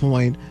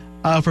standpoint,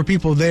 for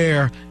people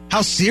there,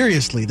 how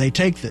seriously they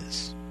take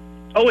this.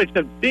 Oh, it's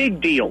a big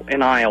deal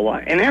in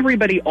Iowa. And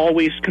everybody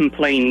always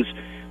complains,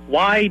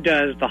 why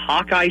does the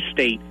Hawkeye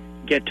State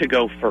get to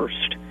go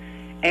first?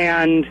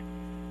 And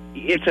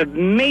it's a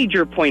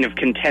major point of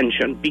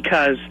contention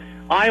because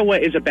Iowa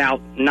is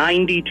about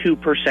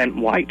 92%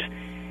 white.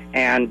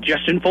 And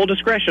just in full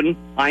discretion,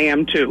 I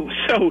am too.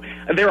 So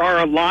there are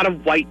a lot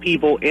of white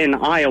people in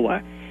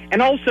Iowa.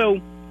 And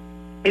also,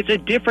 it's a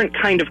different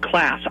kind of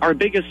class. Our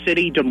biggest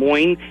city, Des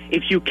Moines,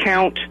 if you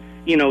count,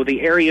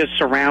 the areas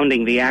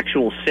surrounding the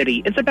actual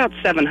city, it's about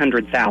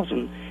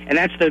 700,000. And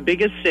that's the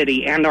biggest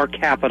city and our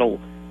capital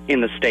in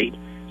the state.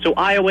 So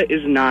Iowa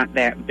is not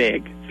that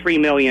big, 3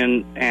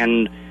 million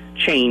and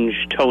change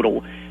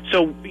total.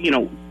 So,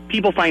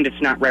 people find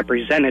it's not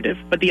representative.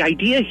 But the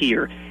idea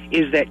here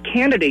is that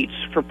candidates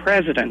for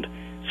president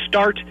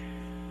start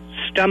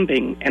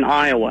stumping in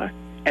Iowa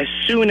as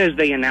soon as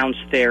they announce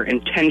their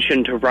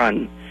intention to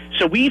run.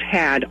 So we've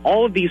had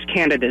all of these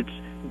candidates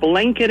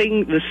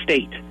blanketing the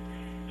state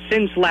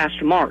since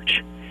last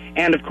March.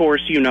 And, of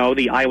course,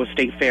 the Iowa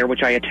State Fair,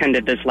 which I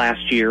attended this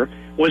last year,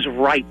 was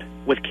ripe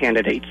with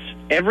candidates.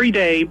 Every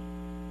day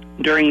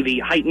during the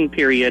heightened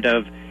period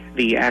of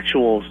the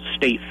actual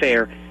state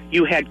fair,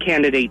 you had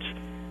candidates.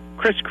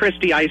 Chris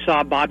Christie, I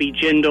saw Bobby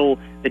Jindal,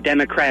 the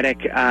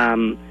Democratic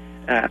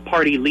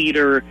Party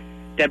leader,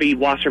 Debbie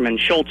Wasserman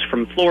Schultz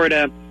from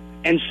Florida.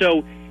 And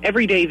so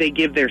every day they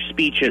give their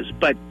speeches.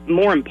 But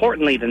more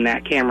importantly than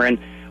that, Cameron,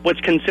 what's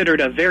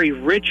considered a very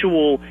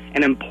ritual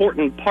and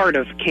important part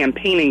of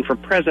campaigning for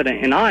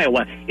president in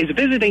Iowa is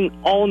visiting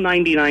all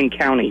 99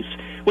 counties,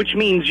 which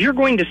means you're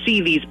going to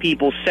see these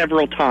people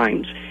several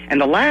times.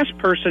 And the last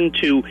person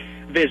to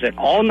visit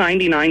all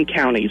 99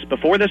 counties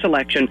before this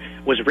election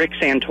was Rick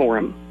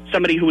Santorum,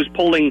 somebody who was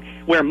polling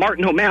where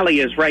Martin O'Malley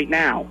is right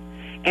now.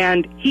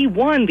 And he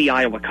won the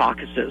Iowa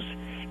caucuses,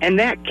 and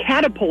that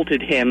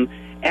catapulted him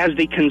as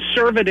the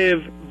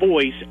conservative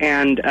voice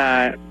and,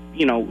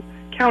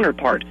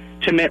 counterpart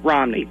to Mitt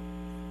Romney.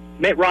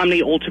 Mitt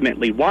Romney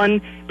ultimately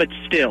won, but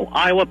still,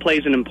 Iowa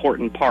plays an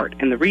important part.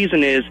 And the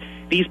reason is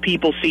these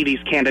people see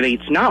these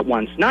candidates not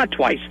once, not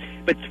twice,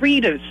 but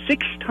 3 to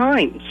 6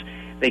 times.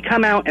 They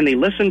come out and they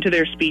listen to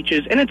their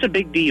speeches, and it's a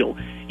big deal.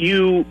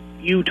 You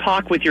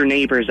talk with your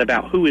neighbors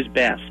about who is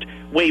best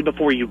way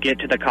before you get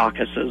to the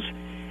caucuses.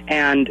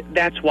 And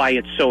that's why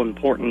it's so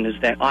important, is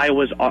that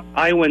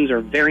Iowans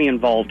are very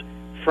involved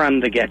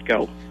from the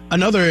get-go.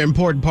 Another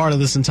important part of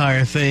this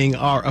entire thing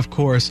are, of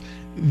course,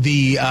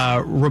 the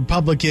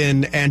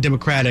Republican and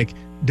Democratic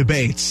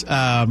debates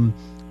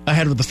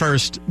ahead of the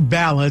first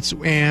ballots.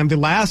 And the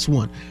last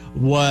one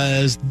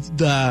was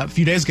a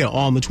few days ago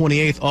on the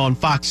 28th on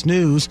Fox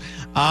News.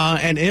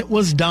 And it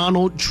was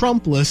Donald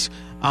Trumpless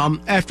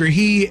after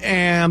he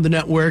and the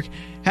network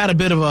had a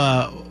bit of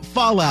a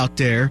fallout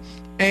there.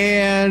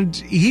 And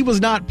he was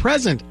not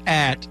present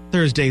at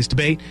Thursday's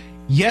debate,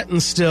 yet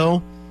and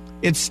still.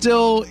 It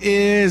still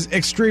is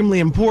extremely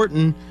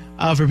important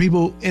for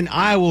people in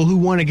Iowa who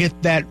want to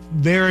get that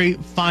very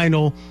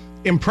final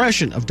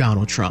impression of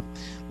Donald Trump.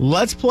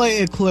 Let's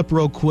play a clip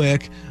real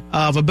quick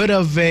of a bit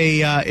of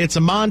it's a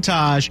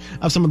montage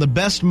of some of the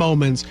best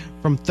moments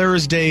from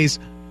Thursday's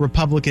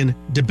Republican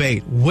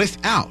debate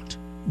without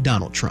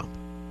Donald Trump.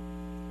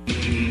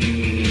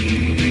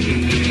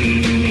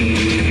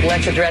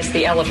 Let's address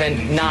the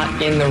elephant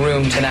not in the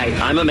room tonight.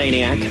 I'm a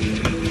maniac,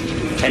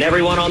 and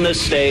everyone on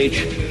this stage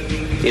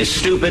is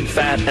stupid,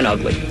 fat, and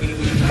ugly.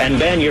 And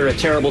Ben, you're a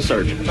terrible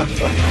surgeon.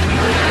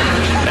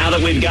 Now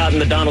that we've gotten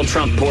the Donald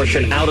Trump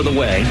portion out of the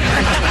way.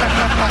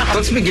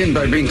 Let's begin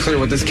by being clear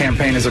what this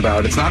campaign is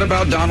about. It's not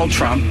about Donald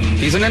Trump.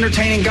 He's an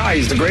entertaining guy.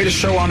 He's the greatest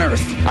show on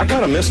earth. I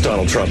kind of miss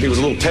Donald Trump. He was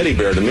a little teddy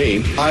bear to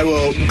me. I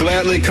will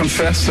gladly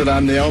confess that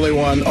I'm the only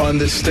one on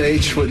this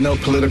stage with no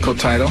political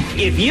title.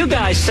 If you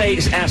guys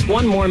ask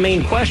one more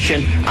mean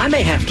question, I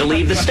may have to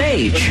leave the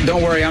stage.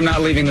 Don't worry, I'm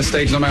not leaving the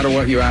stage no matter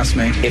what you ask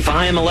me. If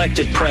I am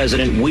elected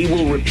president, we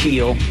will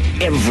repeal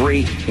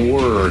every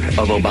word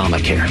of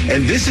Obamacare.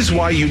 And this is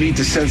why you need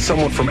to send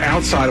someone from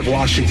outside of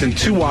Washington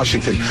to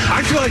Washington.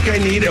 I feel like I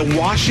need a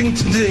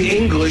Washington to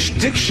English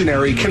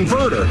dictionary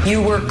converter.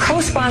 You were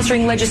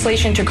co-sponsoring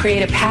legislation to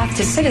create a path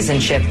to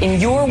citizenship. In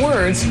your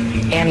words,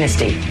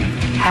 amnesty.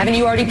 Haven't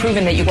you already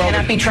proven that you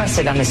cannot be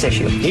trusted on this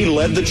issue? He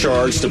led the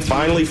charge to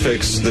finally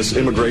fix this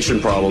immigration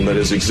problem that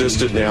has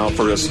existed now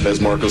for, as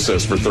Marco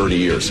says, for 30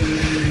 years.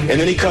 And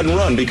then he cut and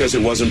run because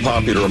it wasn't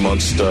popular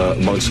amongst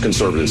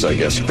conservatives, I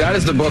guess. That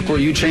is the book where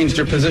you changed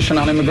your position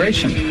on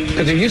immigration,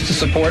 because you used to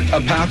support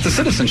a path to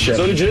citizenship.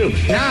 So did you.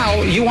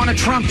 Now you want to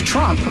trump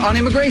Trump on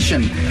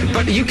immigration.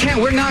 But you can't.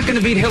 We're not going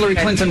to beat Hillary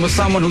Clinton with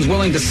someone who's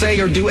willing to say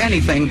or do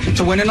anything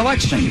to win an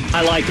election.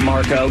 I like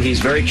Marco. He's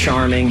very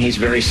charming. He's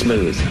very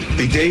smooth.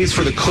 The days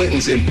for the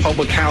Clintons in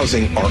public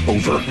housing are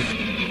over.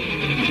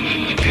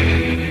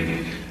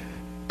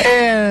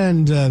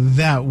 And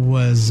that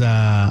was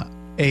a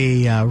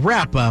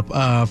wrap-up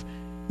of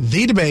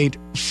the debate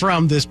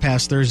from this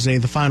past Thursday,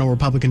 the final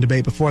Republican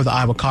debate before the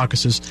Iowa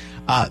caucuses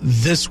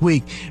this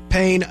week.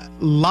 Payne, a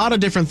lot of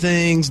different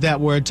things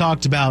that were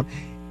talked about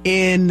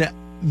in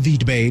the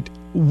debate.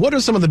 What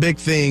are some of the big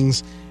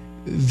things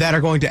that are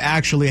going to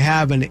actually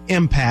have an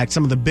impact?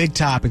 Some of the big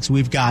topics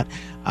we've got,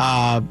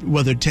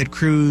 whether Ted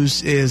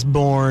Cruz is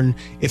born,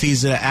 if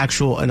he's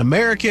an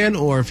American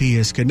or if he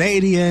is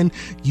Canadian.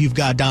 You've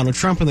got Donald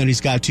Trump, and then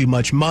he's got too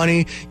much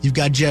money. You've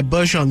got Jeb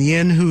Bush on the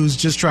end who's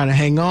just trying to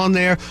hang on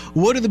there.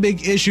 What are the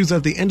big issues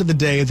at the end of the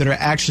day that are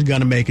actually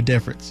going to make a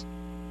difference?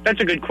 That's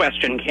a good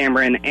question,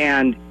 Cameron.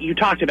 And you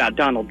talked about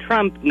Donald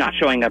Trump not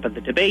showing up at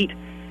the debate.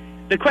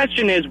 The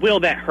question is, will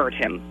that hurt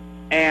him?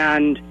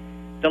 And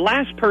the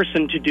last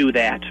person to do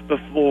that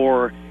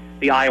before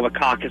the Iowa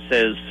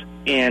caucuses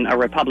in a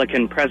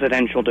Republican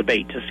presidential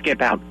debate to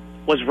skip out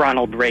was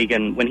Ronald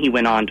Reagan when he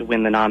went on to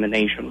win the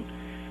nomination.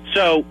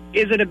 So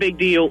is it a big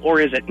deal or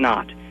is it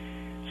not?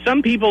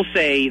 Some people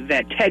say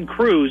that Ted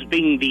Cruz,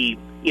 being the,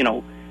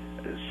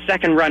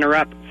 second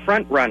runner-up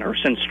front runner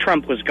since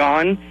Trump was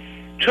gone,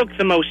 took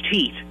the most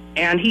heat.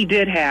 And he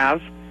did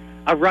have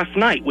a rough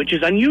night, which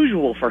is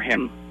unusual for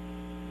him.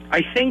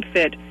 I think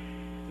that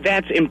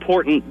that's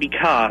important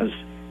because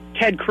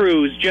Ted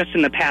Cruz, just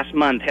in the past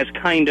month, has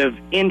kind of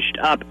inched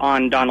up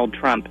on Donald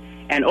Trump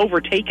and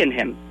overtaken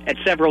him at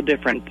several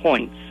different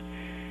points.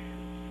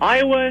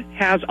 Iowa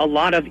has a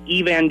lot of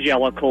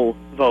evangelical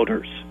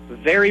voters,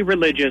 very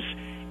religious,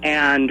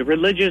 and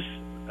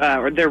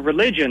their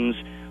religions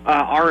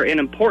are an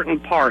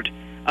important part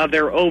of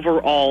their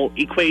overall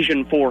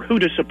equation for who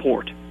to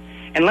support.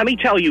 And let me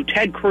tell you,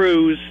 Ted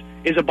Cruz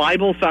is a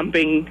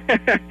Bible-thumping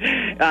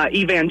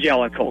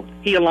evangelical.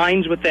 He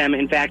aligns with them.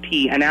 In fact,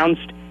 he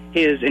announced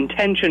his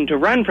intention to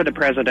run for the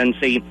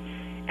presidency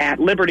at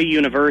Liberty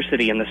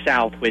University in the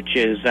South, which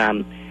is,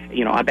 a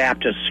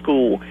Baptist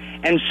school.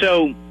 And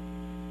so,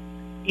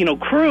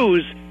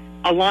 Cruz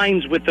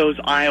aligns with those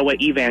Iowa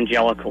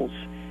evangelicals.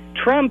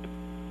 Trump,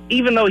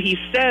 even though he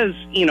says,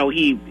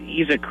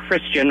 he's a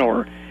Christian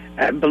or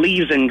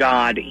believes in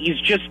God,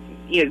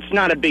 it's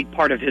not a big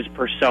part of his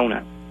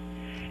persona.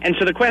 And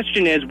so the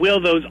question is, will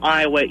those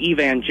Iowa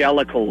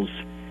evangelicals,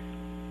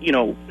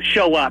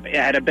 show up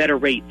at a better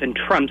rate than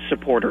Trump's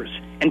supporters?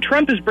 And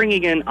Trump is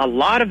bringing in a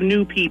lot of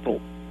new people.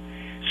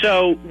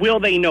 So will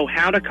they know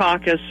how to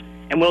caucus,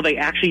 and will they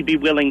actually be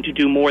willing to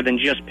do more than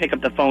just pick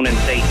up the phone and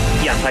say,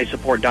 yes, I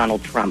support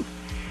Donald Trump?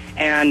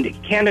 And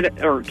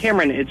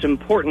Cameron, it's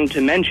important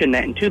to mention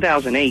that in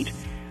 2008,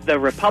 the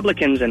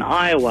Republicans in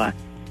Iowa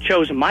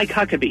chose Mike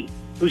Huckabee,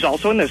 who's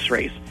also in this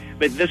race,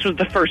 but this was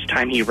the first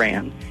time he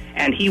ran.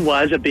 And he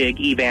was a big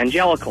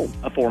evangelical,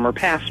 a former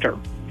pastor.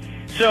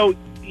 So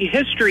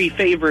history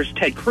favors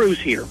Ted Cruz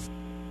here.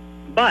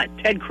 But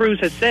Ted Cruz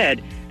has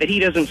said that he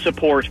doesn't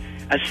support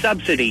a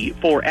subsidy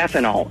for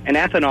ethanol. And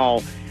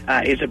ethanol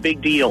is a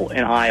big deal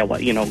in Iowa,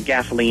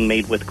 gasoline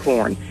made with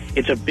corn.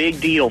 It's a big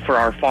deal for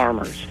our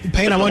farmers.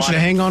 Payne, I want you to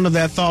hang on to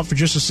that thought for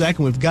just a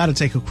second. We've got to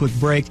take a quick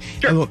break,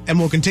 sure. and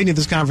we'll continue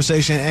this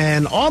conversation.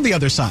 And on the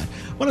other side,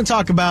 I want to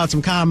talk about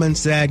some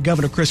comments that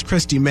Governor Chris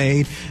Christie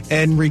made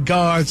in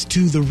regards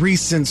to the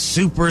recent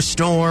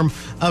superstorm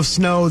of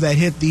snow that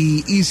hit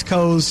the East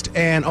Coast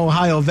and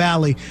Ohio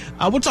Valley.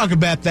 We'll talk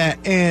about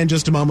that in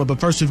just a moment,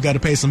 but first we've got to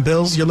pay some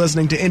bills. You're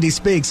listening to Indy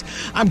Speaks.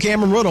 I'm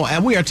Cameron Riddle,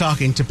 and we are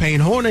talking to Payne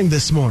Horning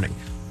this morning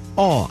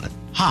on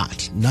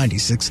Hot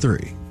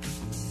 96.3.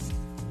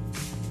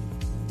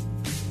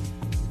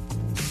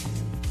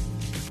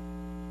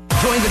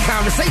 Join the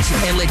conversation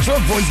and let your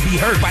voice be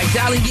heard by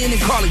dialing in and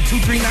calling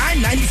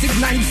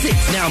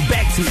 239-9696. Now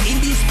back to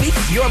Indy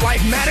Speaks, Your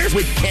Life Matters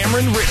with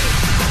Cameron Riddle.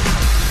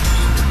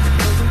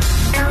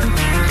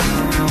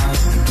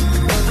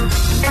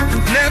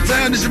 Nap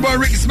time, this is your boy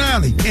Ricky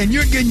Smiley, and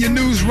you're getting your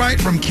news right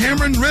from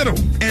Cameron Riddle.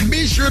 And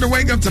be sure to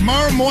wake up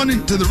tomorrow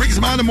morning to the Ricky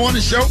Smiley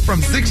Morning Show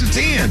from 6 to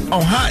 10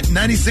 on Hot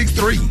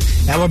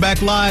 96.3. And we're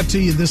back live to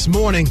you this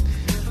morning.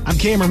 I'm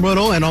Cameron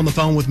Riddle, and on the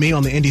phone with me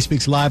on the Indy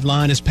Speaks Live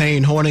line is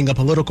Payne Horning, a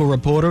political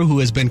reporter who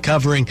has been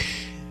covering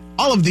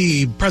all of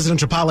the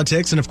presidential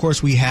politics. And, of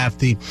course, we have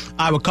the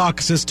Iowa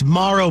caucuses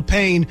tomorrow.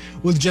 Payne,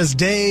 with just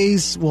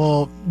days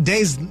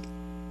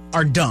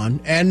are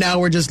done, and now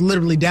we're just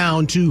literally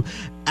down to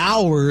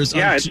hours.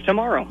 Yeah, it's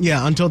tomorrow.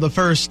 Yeah, until the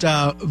first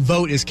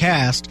vote is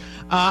cast.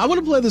 I want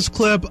to play this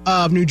clip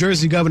of New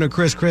Jersey Governor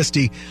Chris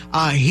Christie.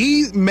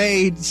 He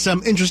made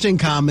some interesting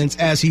comments,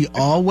 as he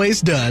always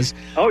does.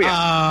 Oh,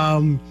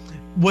 yeah.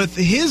 With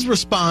his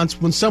response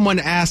when someone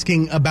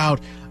asking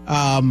about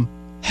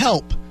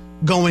help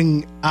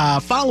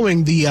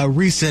following the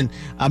recent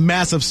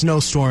massive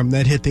snowstorm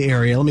that hit the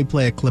area. Let me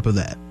play a clip of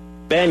that.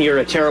 Ben, you're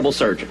a terrible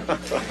surgeon.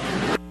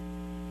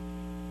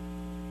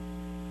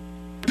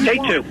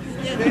 Take two.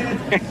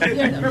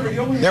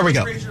 There we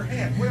go.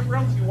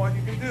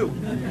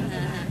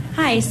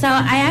 Hi, so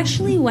I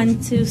actually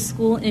went to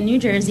school in New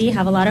Jersey,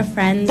 have a lot of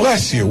friends.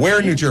 Bless you. Where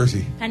in New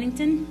Jersey?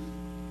 Pennington.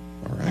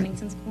 All right.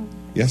 Pennington School.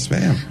 Yes,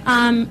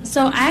 ma'am.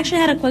 So I actually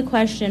had a quick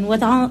question.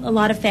 With a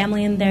lot of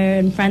family in there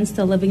and friends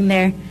still living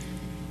there,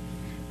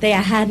 they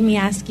had me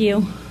ask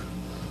you,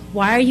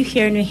 why are you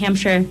here in New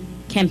Hampshire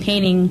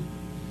campaigning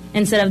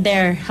instead of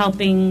there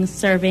helping,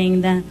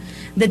 serving the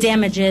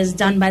damages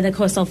done by the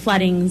coastal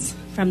floodings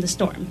from the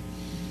storm?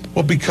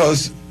 Well,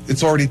 because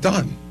it's already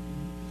done.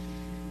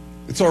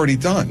 It's already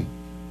done.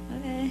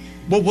 Okay.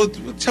 Well,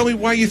 tell me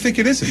why you think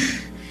it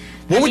isn't.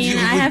 I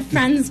have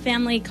friends,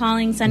 family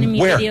calling, sending me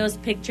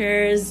videos,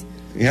 pictures,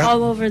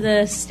 all over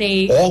the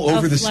state. All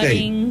over the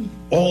state.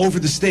 All over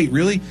the state,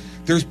 really?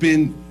 There's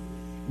been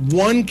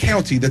one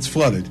county that's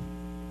flooded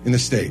in the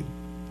state.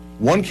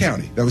 One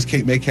county. That was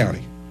Cape May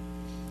County.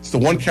 It's the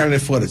one county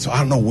that flooded. So I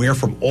don't know where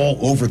from all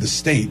over the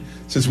state,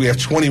 since we have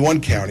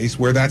 21 counties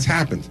where that's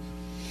happened.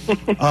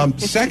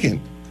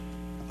 Second,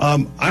 I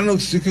don't know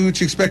what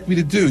you expect me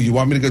to do. You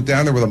want me to go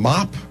down there with a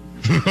mop?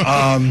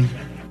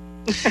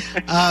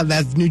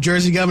 That's New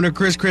Jersey Governor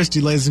Chris Christie,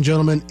 ladies and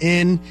gentlemen,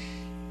 in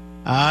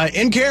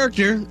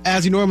character,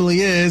 as he normally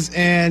is.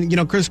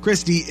 And, Chris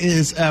Christie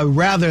is a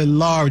rather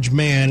large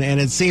man, and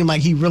it seemed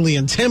like he really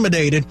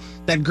intimidated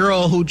that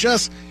girl who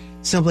just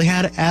simply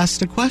had to ask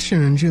the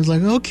question, and she was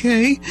like,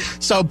 okay.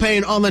 So,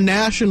 Payne, on the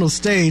national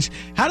stage,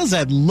 how does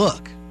that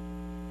look?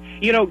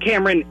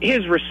 Cameron,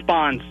 his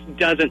response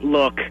doesn't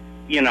look,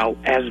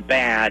 as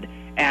bad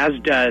as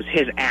does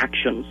his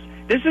actions.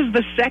 This is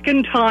the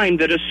second time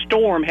that a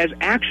storm has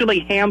actually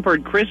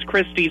hampered Chris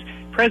Christie's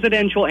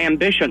presidential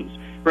ambitions.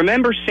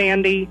 Remember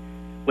Sandy,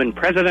 when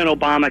President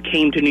Obama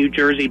came to New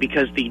Jersey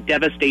because the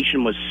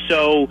devastation was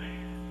so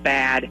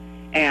bad,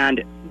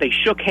 and they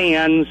shook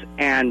hands,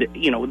 and,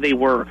 they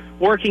were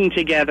working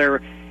together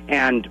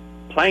and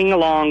playing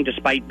along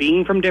despite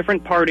being from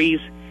different parties,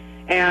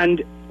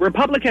 and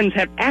Republicans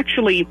have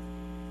actually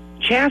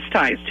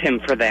chastised him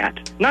for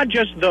that. Not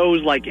just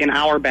those like in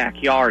our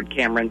backyard,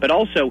 Cameron, but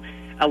also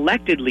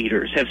elected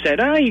leaders have said,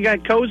 you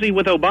got cozy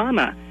with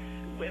Obama.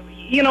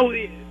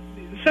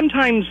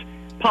 Sometimes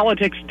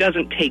politics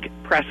doesn't take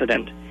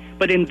precedent,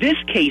 but in this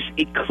case,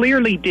 it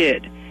clearly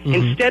did. Mm-hmm.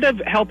 Instead of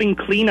helping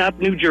clean up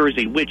New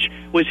Jersey, which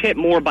was hit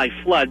more by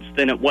floods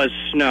than it was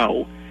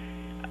snow,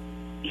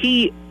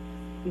 he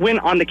went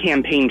on the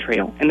campaign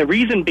trail. And the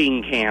reason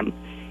being, Cam,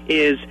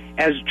 is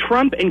as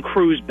Trump and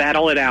Cruz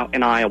battle it out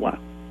in Iowa,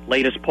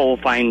 latest poll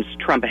finds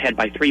Trump ahead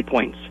by 3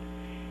 points.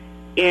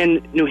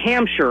 In New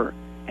Hampshire,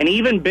 an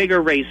even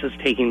bigger race is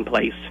taking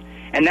place,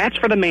 and that's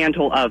for the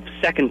mantle of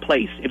second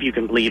place, if you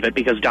can believe it,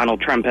 because Donald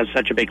Trump has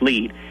such a big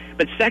lead.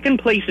 But second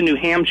place in New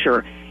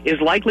Hampshire is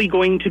likely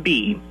going to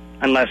be,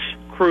 unless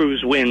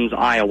Cruz wins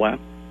Iowa,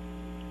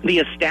 the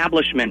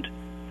establishment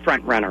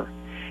frontrunner.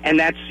 And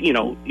that's,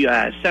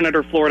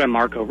 Senator Florida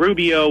Marco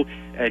Rubio,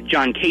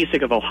 John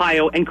Kasich of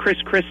Ohio, and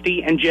Chris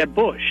Christie and Jeb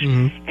Bush.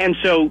 Mm-hmm. And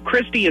so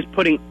Christie is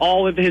putting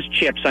all of his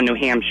chips on New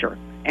Hampshire.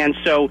 And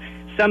so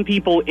some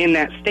people in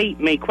that state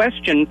may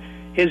question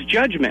his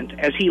judgment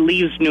as he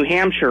leaves New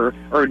Hampshire,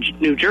 or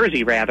New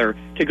Jersey, rather,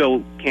 to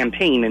go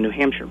campaign in New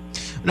Hampshire.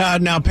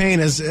 Now, Payne,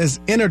 as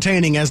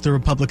entertaining as the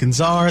Republicans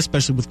are,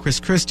 especially with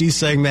Chris Christie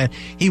saying that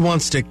he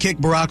wants to kick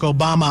Barack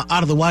Obama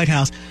out of the White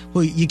House,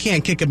 well, you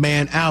can't kick a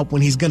man out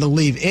when he's going to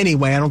leave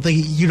anyway. I don't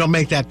think you don't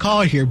make that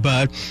call here,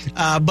 Bud.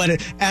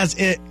 But as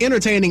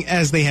entertaining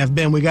as they have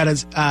been, we got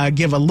to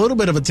give a little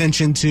bit of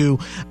attention to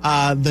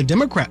the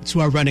Democrats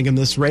who are running in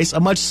this race, a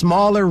much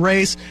smaller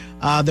race.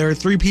 There are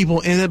 3 people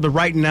in it, but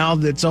right now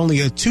it's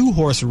only a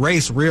 2-horse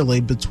race, really,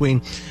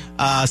 between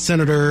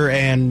Senator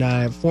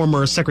and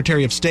former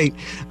Secretary of State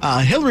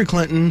Hillary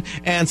Clinton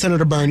and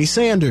Senator Bernie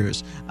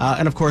Sanders.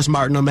 And, of course,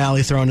 Martin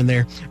O'Malley thrown in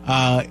there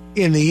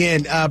in the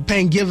end.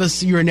 Payne, give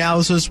us your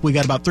analysis. We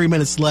got about 3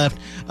 minutes left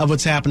of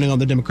what's happening on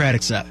the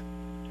Democratic side.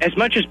 As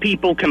much as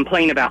people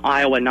complain about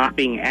Iowa not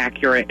being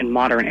accurate in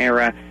modern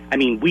era, I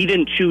mean, we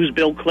didn't choose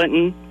Bill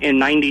Clinton in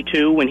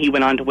 92 when he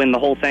went on to win the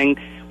whole thing.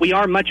 We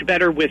are much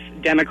better with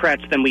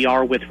Democrats than we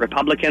are with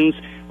Republicans.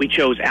 We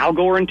chose Al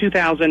Gore in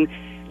 2000,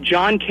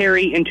 John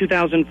Kerry in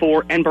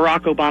 2004, and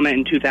Barack Obama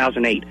in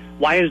 2008.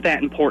 Why is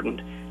that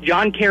important?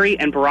 John Kerry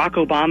and Barack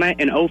Obama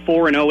in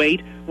 04 and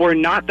 08 were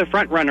not the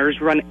front runners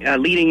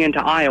leading into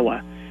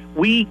Iowa.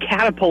 We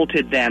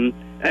catapulted them.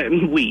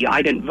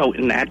 I didn't vote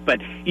in that, but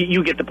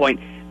you get the point.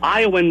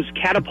 Iowans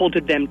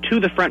catapulted them to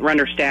the front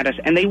runner status,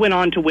 and they went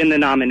on to win the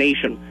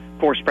nomination.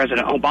 Of course,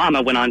 President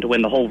Obama went on to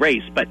win the whole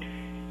race, but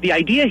the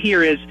idea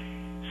here is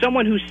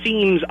someone who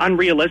seems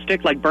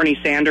unrealistic, like Bernie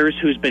Sanders,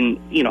 who's been,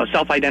 a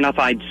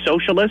self-identified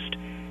socialist,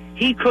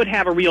 he could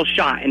have a real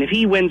shot. And if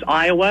he wins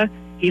Iowa,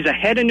 he's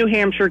ahead in New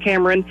Hampshire,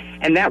 Cameron,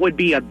 and that would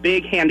be a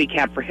big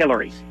handicap for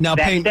Hillary. Now,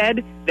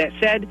 that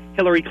said,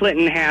 Hillary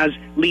Clinton has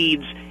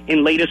leads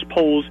in latest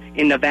polls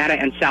in Nevada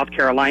and South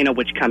Carolina,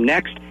 which come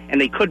next,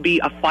 and they could be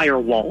a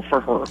firewall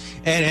for her.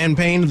 And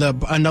Payne,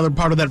 another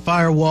part of that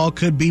firewall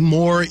could be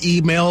more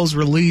emails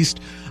released,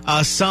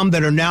 some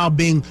that are now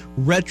being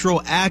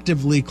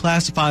retroactively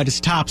classified as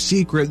top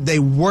secret. They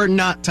were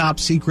not top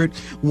secret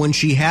when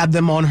she had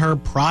them on her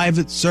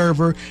private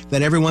server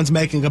that everyone's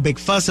making a big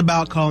fuss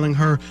about, calling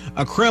her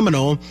a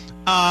criminal.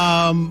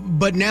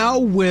 But now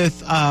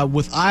with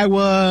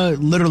Iowa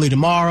literally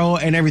tomorrow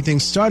and everything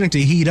starting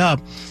to heat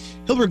up,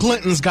 Hillary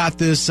Clinton's got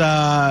this.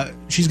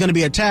 She's going to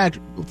be attacked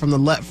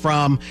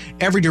from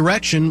every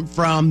direction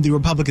from the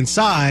Republican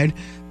side.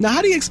 Now,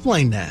 how do you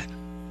explain that?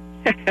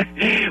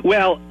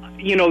 Well,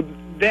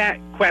 that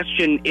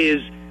question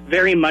is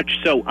very much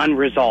so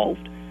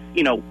unresolved.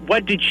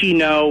 What did she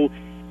know,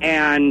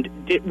 and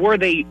were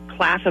they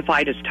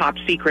classified as top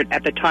secret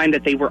at the time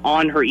that they were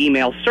on her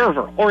email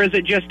server, or is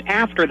it just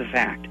after the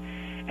fact?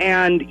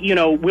 And,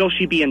 will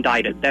she be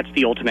indicted? That's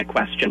the ultimate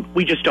question.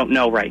 We just don't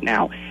know right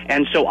now.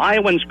 And so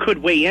Iowans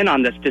could weigh in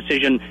on this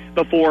decision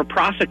before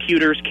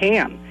prosecutors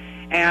can.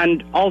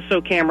 And also,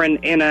 Cameron,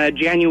 in a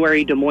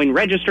January Des Moines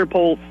Register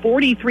poll,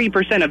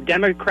 43% of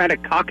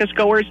Democratic caucus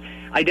goers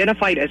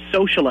identified as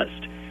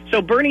socialist.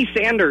 So Bernie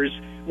Sanders,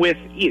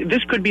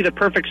 this could be the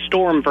perfect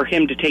storm for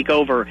him to take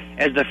over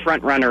as the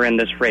front runner in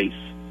this race.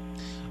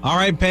 All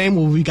right, Payne,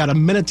 well, we got a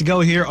minute to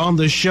go here on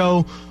the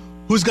show.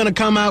 Who's going to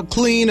come out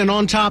clean and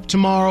on top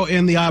tomorrow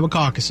in the Iowa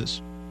caucuses?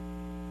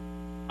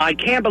 I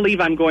can't believe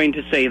I'm going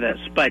to say this,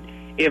 but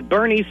if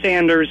Bernie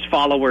Sanders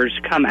followers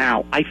come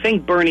out, I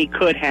think Bernie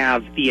could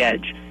have the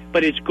edge,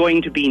 but it's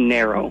going to be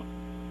narrow.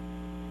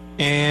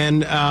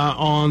 And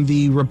on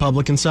the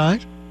Republican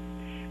side?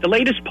 The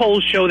latest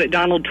polls show that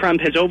Donald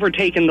Trump has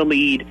overtaken the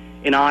lead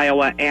in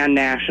Iowa and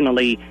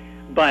nationally,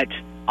 but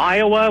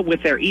Iowa,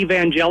 with their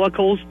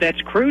evangelicals,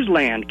 that's Cruz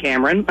land,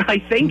 Cameron. I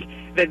think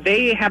that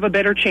they have a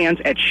better chance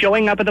at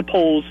showing up at the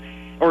polls,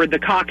 or the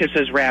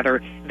caucuses,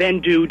 rather, than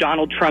do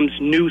Donald Trump's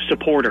new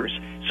supporters.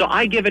 So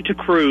I give it to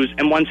Cruz,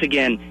 and once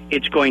again,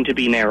 it's going to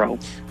be narrow.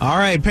 All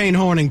right, Payne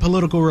Horning,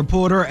 political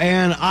reporter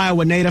and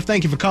Iowa native,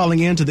 thank you for calling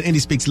in to the Indy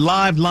Speaks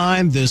Live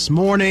line this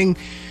morning.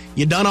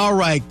 You done all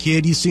right,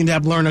 kid. You seem to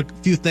have learned a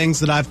few things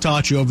that I've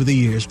taught you over the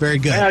years. Very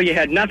good. Well, you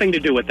had nothing to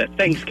do with it.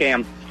 Thanks,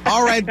 Cam.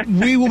 All right,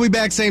 we will be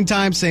back same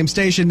time, same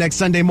station next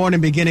Sunday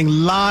morning, beginning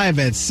live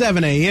at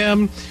 7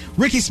 a.m.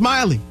 Ricky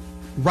Smiley,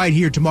 right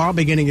here tomorrow,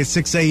 beginning at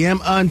 6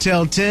 a.m.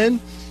 until 10.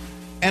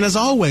 And as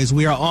always,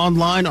 we are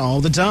online all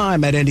the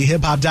time at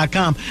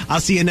IndyHipHop.com. I'll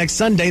see you next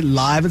Sunday,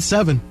 live at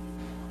 7.